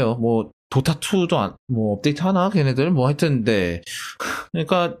이상한 것 같아요. 뭐 도타2도 뭐 업데이트 하나 걔네들 뭐 하여튼 네.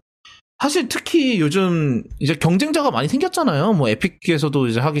 그러니까 사실 특히 요즘 이제 경쟁자가 많이 생겼잖아요. 뭐 에픽에서도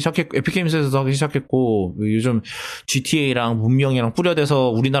이제 에픽 게임즈에서도 하기 시작했고 요즘 GTA랑 문명이랑 뿌려대서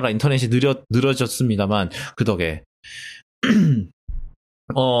우리나라 인터넷이 느려졌습니다만 그 덕에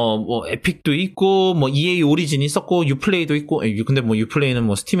뭐 에픽도 있고 뭐 EA 오리진이 있었고 유플레이도 있고 근데 뭐 유플레이는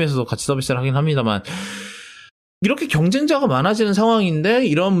뭐 스팀에서도 같이 서비스를 하긴 합니다만 이렇게 경쟁자가 많아지는 상황인데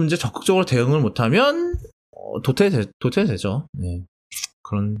이런 문제 적극적으로 대응을 못하면 도태되죠. 네.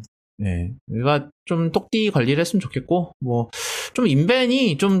 그러니까 좀 똑띠 관리를 했으면 좋겠고 뭐 좀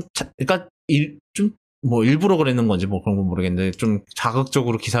인벤이 그러니까 뭐 일부러 그랬는 건지 뭐 그런 건 모르겠는데 좀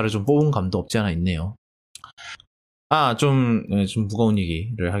자극적으로 기사를 좀 뽑은 감도 없지 않아 있네요. 좀 무거운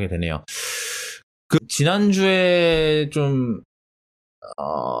얘기를 하게 되네요. 지난주에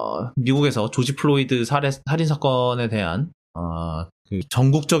미국에서 조지 플로이드 살인 사건에 대한,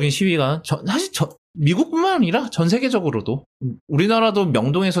 전국적인 시위가, 사실 미국뿐만 아니라 전 세계적으로도, 우리나라도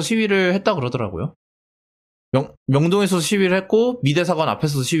명동에서 시위를 했다 그러더라고요. 명동에서 시위를 했고, 미대사관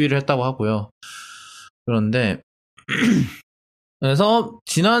앞에서도 시위를 했다고 하고요. 그런데, 그래서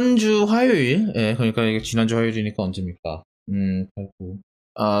지난주 화요일, 그러니까 이게 지난주 화요일이니까 언제입니까?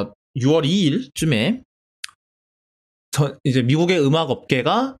 6월 2일쯤에 이제 미국의 음악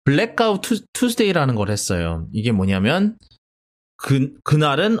업계가 블랙아웃 투스데이라는 걸 했어요. 이게 뭐냐면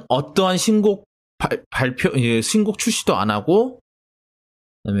그날은 어떠한 신곡 신곡 출시도 안 하고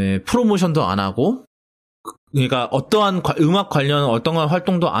그다음에 프로모션도 안 하고 그러니까 어떠한 음악 관련 어떠한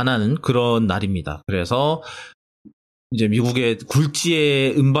활동도 안 하는 그런 날입니다. 그래서 이제 미국의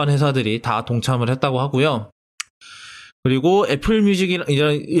굴지의 음반 회사들이 다 동참을 했다고 하고요. 그리고 애플 뮤직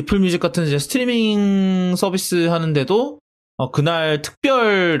같은 이제 스트리밍 서비스 하는데도 그날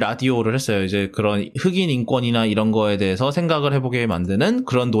특별 라디오를 했어요. 이제 그런 흑인 인권이나 이런 거에 대해서 생각을 해보게 만드는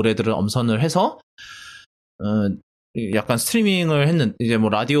그런 노래들을 엄선을 해서 약간 스트리밍을 했는, 이제 뭐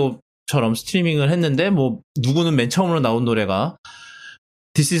라디오처럼 스트리밍을 했는데, 뭐, 누구는 맨 처음으로 나온 노래가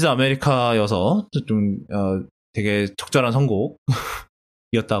This is America여서 좀, 되게 적절한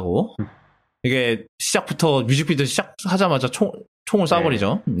선곡이었다고. 이게 시작부터 뮤직비디오 시작하자마자 총을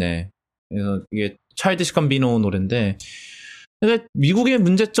쏴버리죠. 네. 그래서 이게 차일드시 감비노 노래인데, 근데 미국의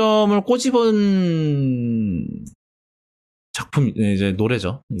문제점을 꼬집은 작품, 이제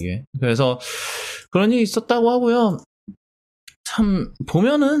노래죠, 이게. 그래서 그런 일이 있었다고 하고요. 참,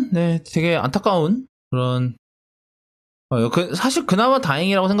 보면은, 네, 되게 안타까운 그런, 사실 그나마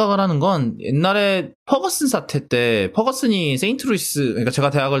다행이라고 생각을 하는 건 옛날에 퍼거슨 사태 때, 퍼거슨이 세인트루이스, 그러니까 제가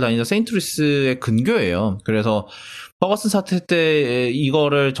대학을 다니던 세인트루이스의 근교예요. 그래서 퍼거슨 사태 때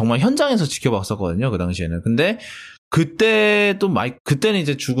이거를 정말 현장에서 지켜봤었거든요, 그 당시에는. 근데 그때 또 그때는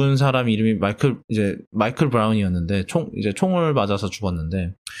이제 죽은 사람 이름이 마이클 브라운이었는데, 총을 맞아서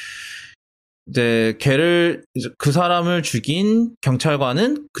죽었는데, 이제 그 사람을 죽인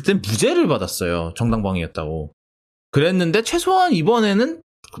경찰관은 그때 무죄를 받았어요. 정당방위였다고. 그랬는데, 최소한 이번에는,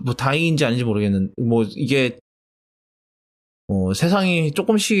 뭐 다행인지 아닌지 모르겠는데, 뭐 이게, 세상이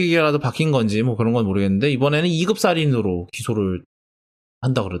조금씩이라도 바뀐 건지 뭐 그런 건 모르겠는데, 이번에는 2급 살인으로 기소를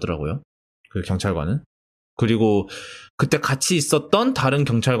한다 그러더라고요. 그 경찰관은. 그리고 그때 같이 있었던 다른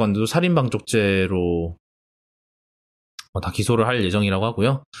경찰관들도 살인방족죄로 다 기소를 할 예정이라고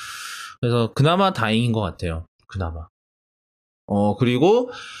하고요. 그래서 그나마 다행인 것 같아요. 그나마. 그리고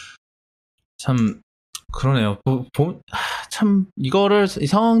참 그러네요. 참 이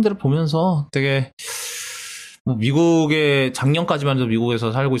상황들을 보면서 되게 뭐 미국에 작년까지만 해도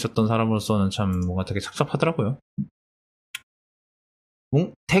미국에서 살고 있었던 사람으로서는 참 뭔가 되게 착잡하더라고요.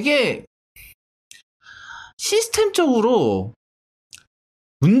 되게 시스템적으로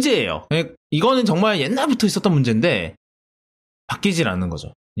문제예요. 이거는 정말 옛날부터 있었던 문제인데 바뀌질 않는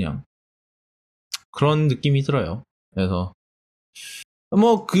거죠. 그냥 그런 느낌이 들어요. 그래서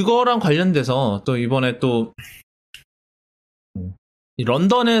뭐 그거랑 관련돼서 또 이번에 또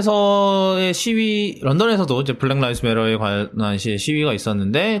런던에서의 런던에서도 이제 블랙 라이브스 매터에 관한 시위가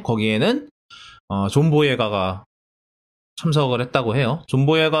있었는데 거기에는 존 보예가가 참석을 했다고 해요. 존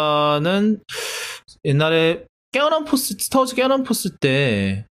보예가는 옛날에 스타워즈 깨어난 포스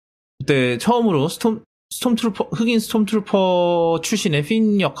때 그때 처음으로 흑인 스톰트루퍼 출신의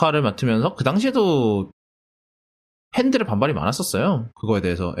핀 역할을 맡으면서 그 당시에도 팬들의 반발이 많았었어요. 그거에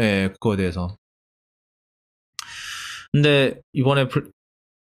대해서. 그거에 대해서. 근데 이번에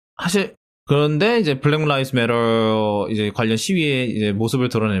그런데 이제 블랙 라이브스 매터 이제 관련 시위의 이제 모습을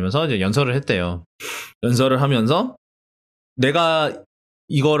드러내면서 이제 연설을 했대요. 연설을 하면서 내가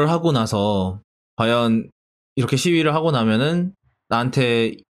이거를 하고 나서 과연 이렇게 시위를 하고 나면은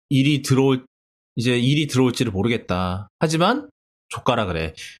나한테 일이 들어올지를 모르겠다. 하지만 족가라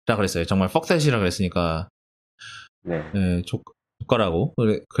그랬어요. 정말 퍽셋이라 그랬으니까. 네, 족가라고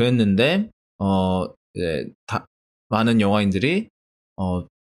그랬는데 이제 많은 영화인들이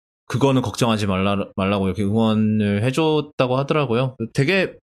그거는 걱정하지 말라고 이렇게 응원을 해줬다고 하더라고요.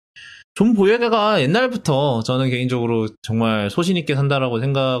 되게 존 보예가가 옛날부터 저는 개인적으로 정말 소신 있게 산다라고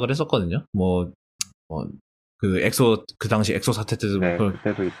생각을 했었거든요. 그 당시 엑소 사태 때도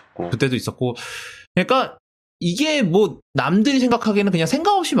그때도 있었고. 그러니까 이게 뭐 남들이 생각하기에는 그냥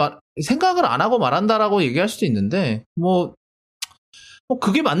생각을 안 하고 말한다라고 얘기할 수도 있는데 뭐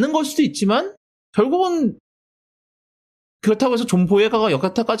그게 맞는 걸 수도 있지만 결국은 그렇다고 해서 존 보예가가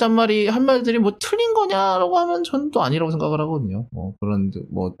여태까지 한 말들이 뭐 틀린 거냐라고 하면 저는 또 아니라고 생각을 하거든요.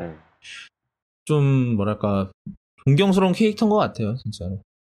 좀 뭐랄까 존경스러운 캐릭터인 것 같아요, 진짜로.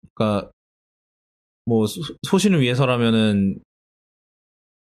 그러니까 뭐 소신을 위해서라면은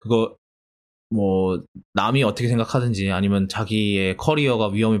그거 뭐 남이 어떻게 생각하든지 아니면 자기의 커리어가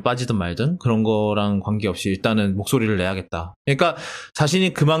위험에 빠지든 말든 그런 거랑 관계없이 일단은 목소리를 내야겠다. 그러니까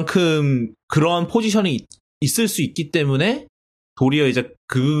자신이 그만큼 그러한 포지션이 있을 수 있기 때문에 도리어 이제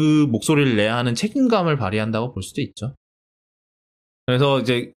그 목소리를 내야 하는 책임감을 발휘한다고 볼 수도 있죠. 그래서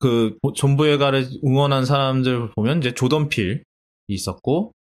이제 그 존 보예가를 응원한 사람들 보면 이제 조던 필이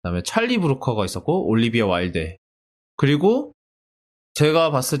있었고, 그다음에 찰리 브루커가 있었고, 올리비아 와일드, 그리고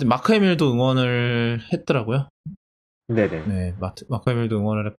제가 봤을 때 마크 해밀도 응원을 했더라고요. 네네. 네, 마크 해밀도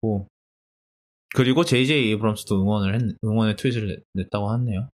응원을 했고, 그리고 JJ 에이브럼스도 응원의 트윗을 냈다고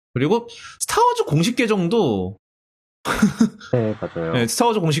하네요. 그리고 스타워즈 공식 계정도 네, 맞아요. 네,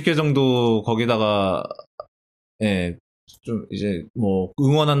 스타워즈 공식 계정도 거기다가 좀 이제 뭐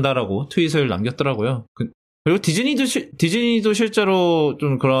응원한다라고 트윗을 남겼더라고요. 그리고 디즈니도 실제로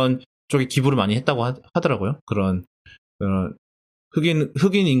좀 그런 쪽에 기부를 많이 했다고 하더라고요. 그런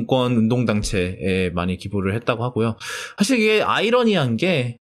흑인 인권 운동 단체에 많이 기부를 했다고 하고요. 사실 이게 아이러니한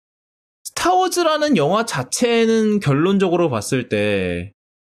게 스타워즈라는 영화 자체는 결론적으로 봤을 때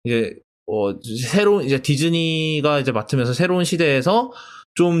이제 새로운 이제 디즈니가 이제 맡으면서 새로운 시대에서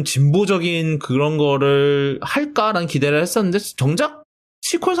좀 진보적인 그런 거를 할까라는 기대를 했었는데 정작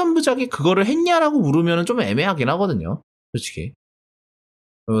시퀄 3부작이 그거를 했냐라고 물으면 좀 애매하긴 하거든요. 솔직히.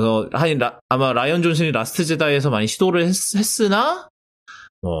 그래서 아마 라이언 존슨이 라스트 제다이에서 많이 시도를 했으나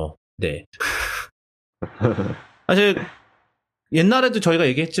네. 사실 옛날에도 저희가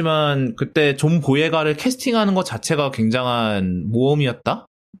얘기했지만 그때 존 보예가를 캐스팅하는 것 자체가 굉장한 모험이었다.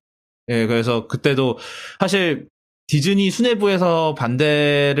 예, 그래서 그때도 사실 디즈니 수뇌부에서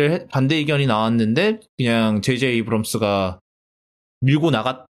반대 의견이 나왔는데 그냥 J.J. 이브럼스가 밀고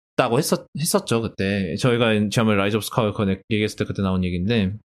나갔다고 했었죠. 그때 저희가 지난번에 라이즈 오브 스카이워커 얘기했을 때 그때 나온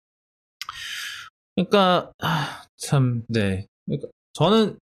얘기인데, 그러니까 참 네. 그러니까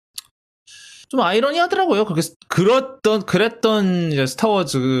저는 좀 아이러니하더라고요. 그랬던 이제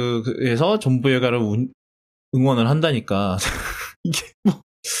스타워즈에서 존 보예가를 응원을 한다니까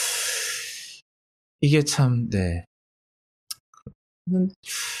이게 참 네.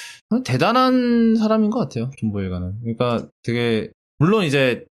 대단한 사람인 것 같아요. 존 보예가는. 그러니까 되게 물론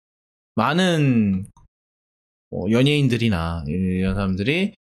이제 많은 연예인들이나 이런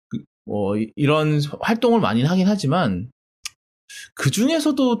사람들이 이런 활동을 많이 하긴 하지만 그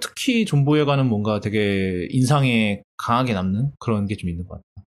중에서도 특히 존 보예가는 뭔가 되게 인상에 강하게 남는 그런 게 좀 있는 것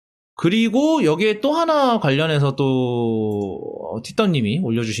같아요. 그리고 여기에 또 하나 관련해서 또 티떠님이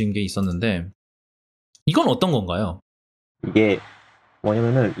올려주신 게 있었는데 이건 어떤 건가요? 이게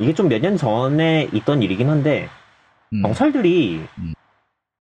뭐냐면은 이게 좀 몇 년 전에 있던 일이긴 한데 경찰들이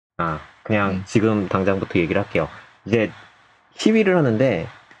그냥 지금 당장부터 얘기를 할게요. 이제 시위를 하는데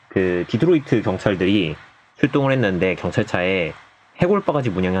그 디트로이트 경찰들이 출동을 했는데 경찰차에 해골바가지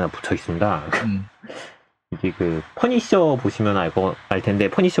문양이 하나 붙어 있습니다. 이게 그 퍼니셔 보시면 알 텐데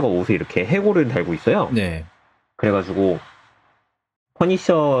퍼니셔가 옷에 이렇게 해골을 달고 있어요. 네. 그래가지고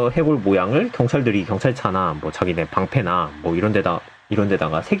퍼니셔 해골 모양을 경찰들이 경찰차나 뭐 자기네 방패나 뭐 이런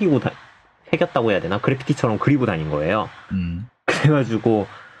데다가 새겼다고 해야 되나? 그래피티처럼 그리고 다닌 거예요. 그래가지고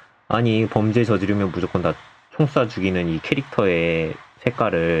아니 범죄 저지르면 무조건 다 총 쏴 죽이는 이 캐릭터의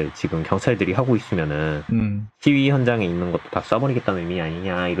색깔을 지금 경찰들이 하고 있으면은 시위 현장에 있는 것도 다 쏴버리겠다는 의미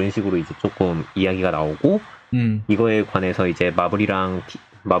아니냐 이런 식으로 이제 조금 이야기가 나오고 이거에 관해서 이제 마블이랑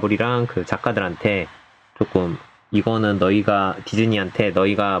그 작가들한테 조금 이거는 디즈니한테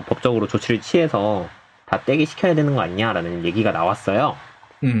너희가 법적으로 조치를 취해서 다 떼게 시켜야 되는 거 아니냐라는 얘기가 나왔어요.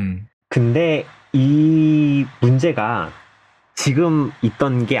 근데 이 문제가 지금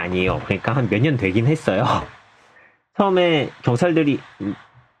있던 게 아니에요. 그러니까 한 몇 년 되긴 했어요. 처음에 경찰들이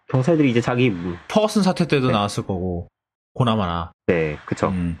이제 자기 퍼거슨 사태 때도 나왔을 거고 고나마나. 네,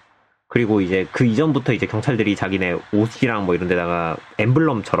 그쵸. 그리고 이제 그 이전부터 이제 경찰들이 자기네 옷이랑 뭐 이런 데다가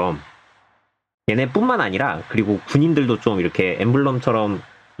엠블럼처럼 얘네뿐만 아니라 그리고 군인들도 좀 이렇게 엠블럼처럼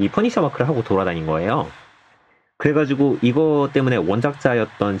이 퍼니셔 마크를 하고 돌아다닌 거예요. 그래가지고 이거 때문에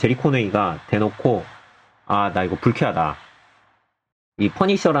원작자였던 제리 코네이가 대놓고 나 이거 불쾌하다. 이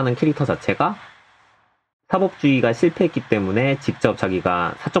퍼니셔라는 캐릭터 자체가 사법주의가 실패했기 때문에 직접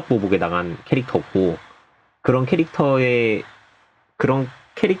자기가 사적 보복에 나간 캐릭터고 그런 캐릭터의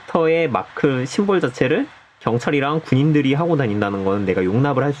마크 심볼 자체를 경찰이랑 군인들이 하고 다닌다는 거는 내가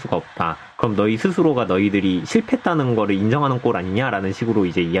용납을 할 수가 없다. 그럼 너희 스스로가 너희들이 실패했다는 거를 인정하는 꼴 아니냐라는 식으로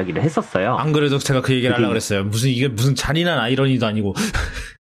이제 이야기를 했었어요. 안 그래도 제가 그 얘기를 하려고 그랬어요. 이게 무슨 잔인한 아이러니도 아니고.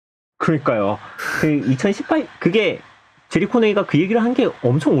 그러니까요. 그게 제리 코네이가 그 얘기를 한 게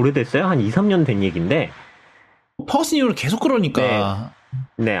엄청 오래됐어요. 한 2, 3년 된 얘기인데. 퍼거슨 이후로 계속 그러니까.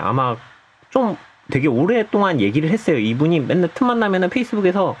 네, 아마 좀 되게 오랫동안 얘기를 했어요. 이분이 맨날 틈만 나면은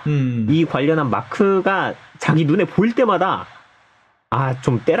페이스북에서 이 관련한 마크가 자기 눈에 보일 때마다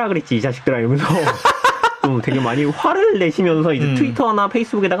좀 떼라 그랬지 이 자식들아 이러면서 좀 되게 많이 화를 내시면서 이제 트위터나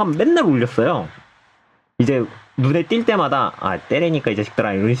페이스북에다가 맨날 올렸어요. 이제 눈에 띌 때마다 떼래니까 이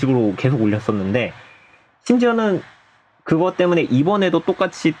자식들아 이런 식으로 계속 올렸었는데 심지어는 그것 때문에 이번에도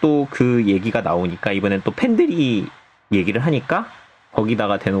똑같이 또 그 얘기가 나오니까 이번엔 또 팬들이 얘기를 하니까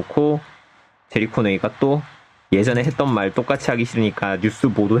거기다가 대놓고 제리 코네이가 또 예전에 했던 말 똑같이 하기 싫으니까 뉴스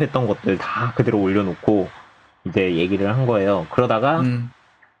보도했던 것들 다 그대로 올려놓고 이제 얘기를 한 거예요. 그러다가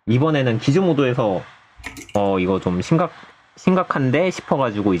이번에는 기즈모도에서 이거 좀 심각한데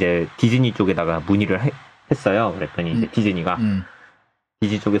싶어가지고 이제 디즈니 쪽에다가 문의를 했어요. 그랬더니 이제 디즈니가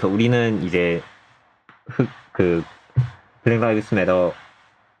디즈니 쪽에서 우리는 이제 블랙 라이브스 매터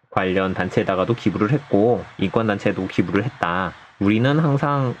관련 단체에다가도 기부를 했고 인권단체에도 기부를 했다. 우리는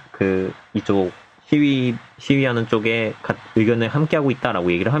항상 이쪽 시위하는 쪽에 의견을 함께하고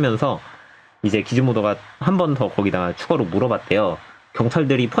있다라고 얘기를 하면서 이제 기즈모도가 한 번 더 거기다가 추가로 물어봤대요.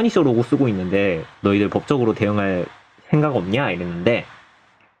 경찰들이 퍼니셔 로고 쓰고 있는데 너희들 법적으로 대응할 생각 없냐 이랬는데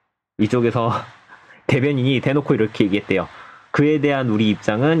이쪽에서 대변인이 대놓고 이렇게 얘기했대요. 그에 대한 우리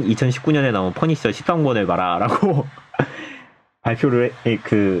입장은 2019년에 나온 퍼니셔 13권을 봐라 라고 발표를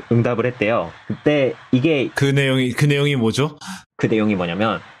응답을 했대요. 그때 이게 그 내용이 뭐죠? 그 내용이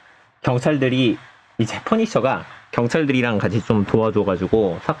뭐냐면 경찰들이 이제 퍼니셔가 경찰들이랑 같이 좀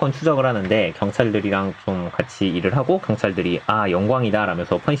도와줘가지고 사건 추적을 하는데 경찰들이랑 좀 같이 일을 하고 경찰들이 영광이다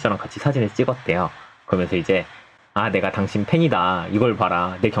라면서 퍼니셔랑 같이 사진을 찍었대요. 그러면서 이제 내가 당신 팬이다 이걸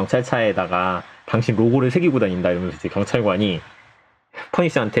봐라 내 경찰차에다가 당신 로고를 새기고 다닌다 이러면서 이제 경찰관이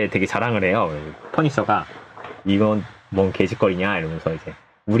퍼니셔한테 되게 자랑을 해요. 퍼니셔가 이건 뭔 개짓거리냐 이러면서 이제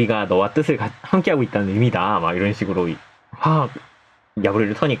우리가 너와 뜻을 함께하고 있다는 의미다 막 이런 식으로 확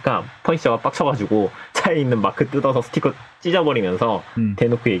야부리를 터니까 퍼니셔가 빡쳐가지고 차에 있는 마크 뜯어서 스티커 찢어버리면서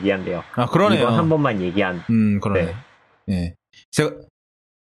대놓고 얘기한대요. 그러네요. 이번 한 번만 얘기한. 그러네. 네. 제가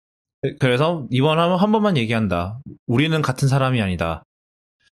그래서 이번 한 번만 얘기한다. 우리는 같은 사람이 아니다.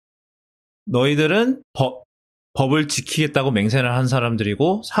 너희들은 법을 지키겠다고 맹세를 한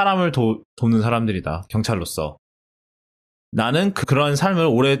사람들이고 사람을 돕는 사람들이다. 경찰로서. 나는 그런 삶을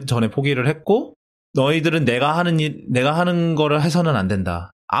오래전에 포기를 했고 너희들은 내가 하는 거를 해서는 안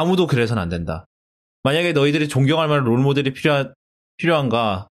된다. 아무도 그래서는 안 된다. 만약에 너희들이 존경할 만한 롤모델이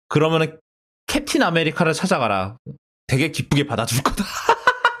필요한가? 그러면은 캡틴 아메리카를 찾아가라. 되게 기쁘게 받아줄 거다.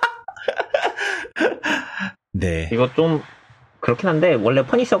 네. 이거 좀 그렇긴 한데 원래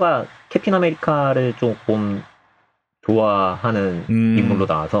퍼니셔가 캡틴 아메리카를 조금 좋아하는 인물로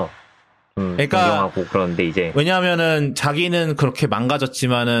나와서 그러니까 존경하고 그런데 이제 왜냐하면은 자기는 그렇게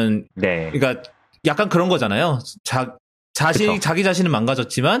망가졌지만은 네. 그러니까 약간 그런 거잖아요. 자기 자신은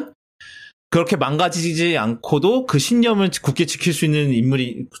망가졌지만 그렇게 망가지지 않고도 그 신념을 굳게 지키는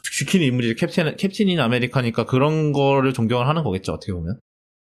인물이 캡틴인 아메리카니까 그런 거를 존경을 하는 거겠죠. 어떻게 보면.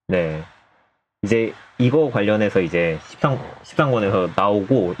 네. 이제 이거 관련해서 이제 13권에서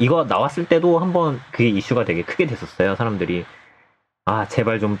나오고 이거 나왔을 때도 한번 그게 이슈가 되게 크게 됐었어요. 사람들이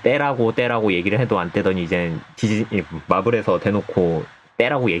제발 좀 떼라고 얘기를 해도 안 떼더니 이제 마블에서 대놓고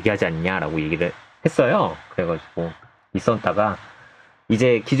떼라고 얘기하지 않냐라고 얘기를 했어요. 그래가지고 있었다가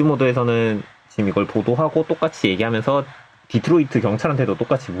이제 기즈모도에서는 지금 이걸 보도하고 똑같이 얘기하면서 디트로이트 경찰한테도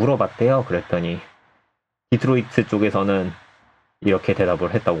똑같이 물어봤대요. 그랬더니 디트로이트 쪽에서는 이렇게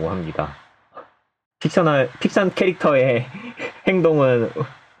대답을 했다고 합니다. 픽션 캐릭터의 행동은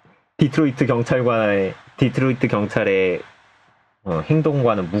디트로이트 경찰의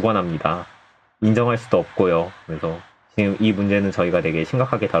행동과는 무관합니다. 인정할 수도 없고요. 그래서 지금 이 문제는 저희가 되게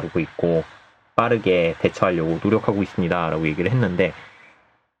심각하게 다루고 있고 빠르게 대처하려고 노력하고 있습니다. 라고 얘기를 했는데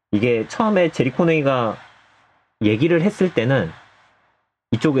이게 처음에 제리코네이가 얘기를 했을 때는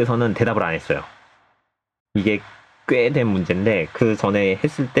이쪽에서는 대답을 안 했어요. 이게 꽤 된 문제인데 그 전에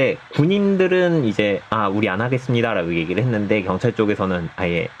했을 때 군인들은 이제 우리 안 하겠습니다 라고 얘기를 했는데 경찰 쪽에서는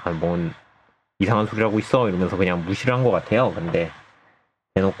아예 뭔 이상한 소리를 하고 있어 이러면서 그냥 무시를 한 것 같아요. 근데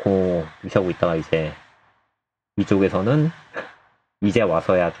대놓고 무시하고 있다가 이제 이쪽에서는 이제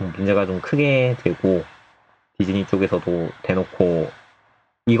와서야 좀 문제가 좀 크게 되고 디즈니 쪽에서도 대놓고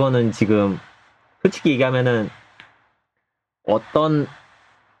이거는 지금 솔직히 얘기하면은 어떤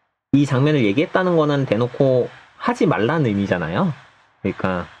이 장면을 얘기했다는 거는 대놓고 하지 말라는 의미잖아요.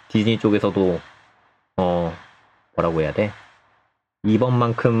 그러니까 디즈니 쪽에서도 뭐라고 해야 돼?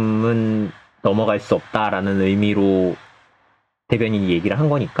 이번만큼은 넘어갈 수 없다라는 의미로 대변인이 얘기를 한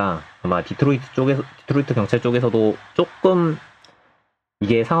거니까 아마 디트로이트 경찰 쪽에서도 조금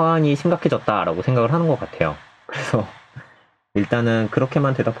이게 상황이 심각해졌다라고 생각을 하는 것 같아요. 그래서 일단은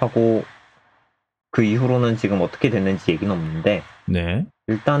그렇게만 대답하고 그 이후로는 지금 어떻게 됐는지 얘기는 없는데 네.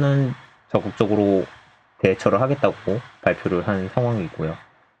 일단은 적극적으로 대처를 하겠다고 발표를 한 상황이고요.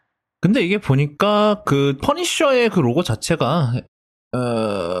 근데 이게 보니까 그 퍼니셔의 그 로고 자체가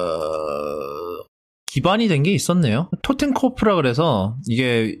기반이 된 게 있었네요. 토텐코프라 그래서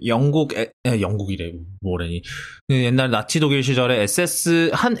이게 영국이래 뭐래니 옛날 나치 독일 시절에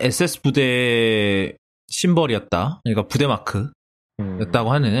한 SS 부대의 심벌이었다. 그러니까 부대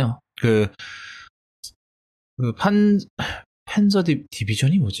마크였다고 하네요. 팬저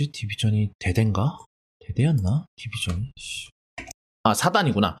디비전이 뭐지? 디비전이 대대인가? 대대였나? 디비전이?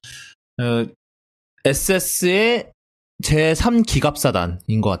 사단이구나. SS의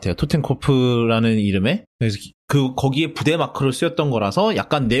제3기갑사단인 것 같아요. 토텐코프라는 이름에. 그래서 거기에 부대 마크로 쓰였던 거라서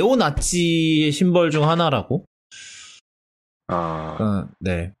약간 네오나치의 심벌 중 하나라고.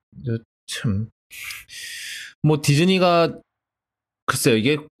 네. 참. 뭐 디즈니가 글쎄요,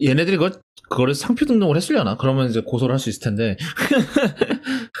 이게 얘네들이 그거를 상표 등록을 했으려나? 그러면 이제 고소를 할 수 있을 텐데.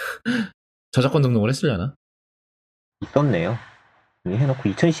 저작권 등록을 했으려나? 있었네요. 해놓고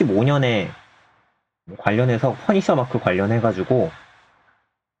 2015년에 관련해서 퍼니셔 마크 관련해가지고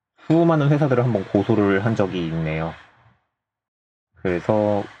수많은 회사들을 한번 고소를 한 적이 있네요.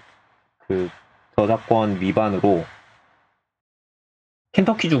 그래서 그 저작권 위반으로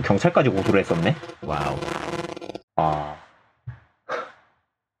켄터키주 경찰까지 고소를 했었네. 와우. 아.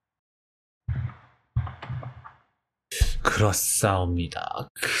 그렇사옵니다.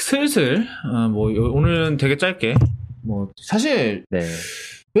 슬슬 뭐 오늘은 되게 짧게 뭐 사실 네.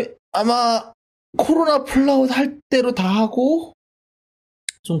 왜 아마 코로나 플라웃 할 대로 다 하고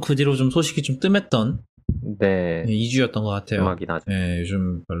좀 그 뒤로 좀 소식이 좀 뜸했던 네. 2주였던 것 같아요. 음악이 나죠. 네,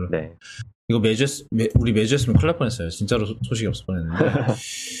 요즘 별로. 네. 이거 우리 매주 했으면 큰일 날 뻔했어요. 진짜로 소식이 없을 뻔했는데.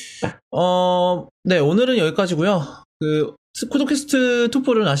 네, 오늘은 여기까지고요. 그 코드캐스트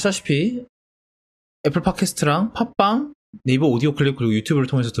투포는 아시다시피 애플 팟캐스트랑 팟빵, 네이버 오디오 클립 그리고 유튜브를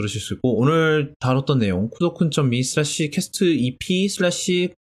통해서 들으실 수 있고 오늘 다뤘던 내용 kudokun.me/cast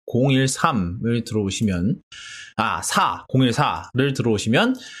EP/013을 들어오시면 014를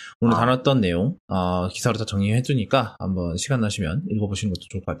들어오시면 오늘 다뤘던 내용 기사로 다 정리해두니까 한번 시간 나시면 읽어보시는 것도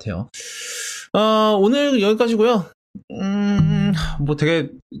좋을 것 같아요. 오늘 여기까지고요. 뭐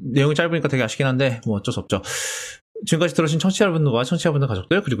되게 내용이 짧으니까 되게 아쉽긴 한데 뭐 어쩔 수 없죠. 지금까지 들으신 청취자분들과 청취자분들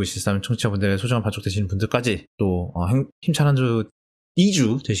가족들 그리고 실시간 청취자분들의 소중한 반쪽 되시는 분들까지 또 힘찬 한 주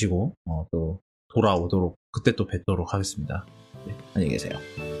 2주 되시고 또 돌아오도록 그때 또 뵙도록 하겠습니다. 네, 안녕히 계세요.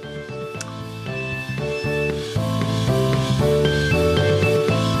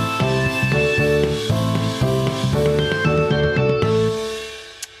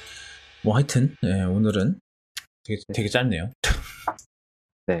 뭐 하여튼 네, 오늘은 되게 짧네요.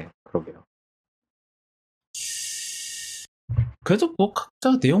 네, 그러게요. 그래도 뭐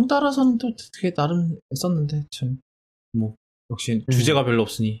각자 내용 따라서는 또 되게 나름 했었는데 참 뭐 역시 주제가 별로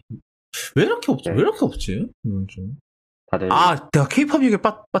없으니 왜 이렇게 없지? 네. 왜 이렇게 없지? 이건 좀 다들 내가 K-pop 얘기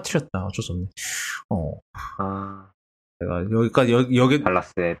빠뜨렸다. 어쩔 수 없네. 내가 여기까지 여기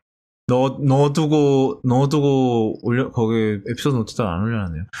달라스에 넣어두고 거기 에피소드 노트를 안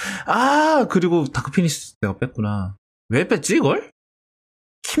올려놨네요. 그리고 다크피니스 내가 뺐구나. 왜 뺐지 이걸?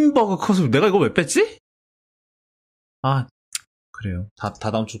 킴버그 컷을 내가 이걸 왜 뺐지? 그래요. 다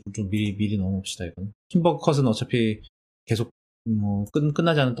다음 주 좀 미리 넘어봅시다 이건. 킴버그 컷은 어차피 계속 뭐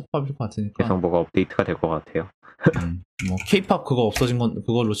끝나지 않은 떡밥일 것 같으니까. 계속 뭐가 업데이트가 될 것 같아요. 뭐 K-팝 그거 없어진 건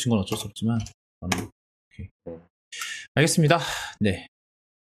그걸 놓친 건 어쩔 수 없지만. 오케이. 알겠습니다. 네.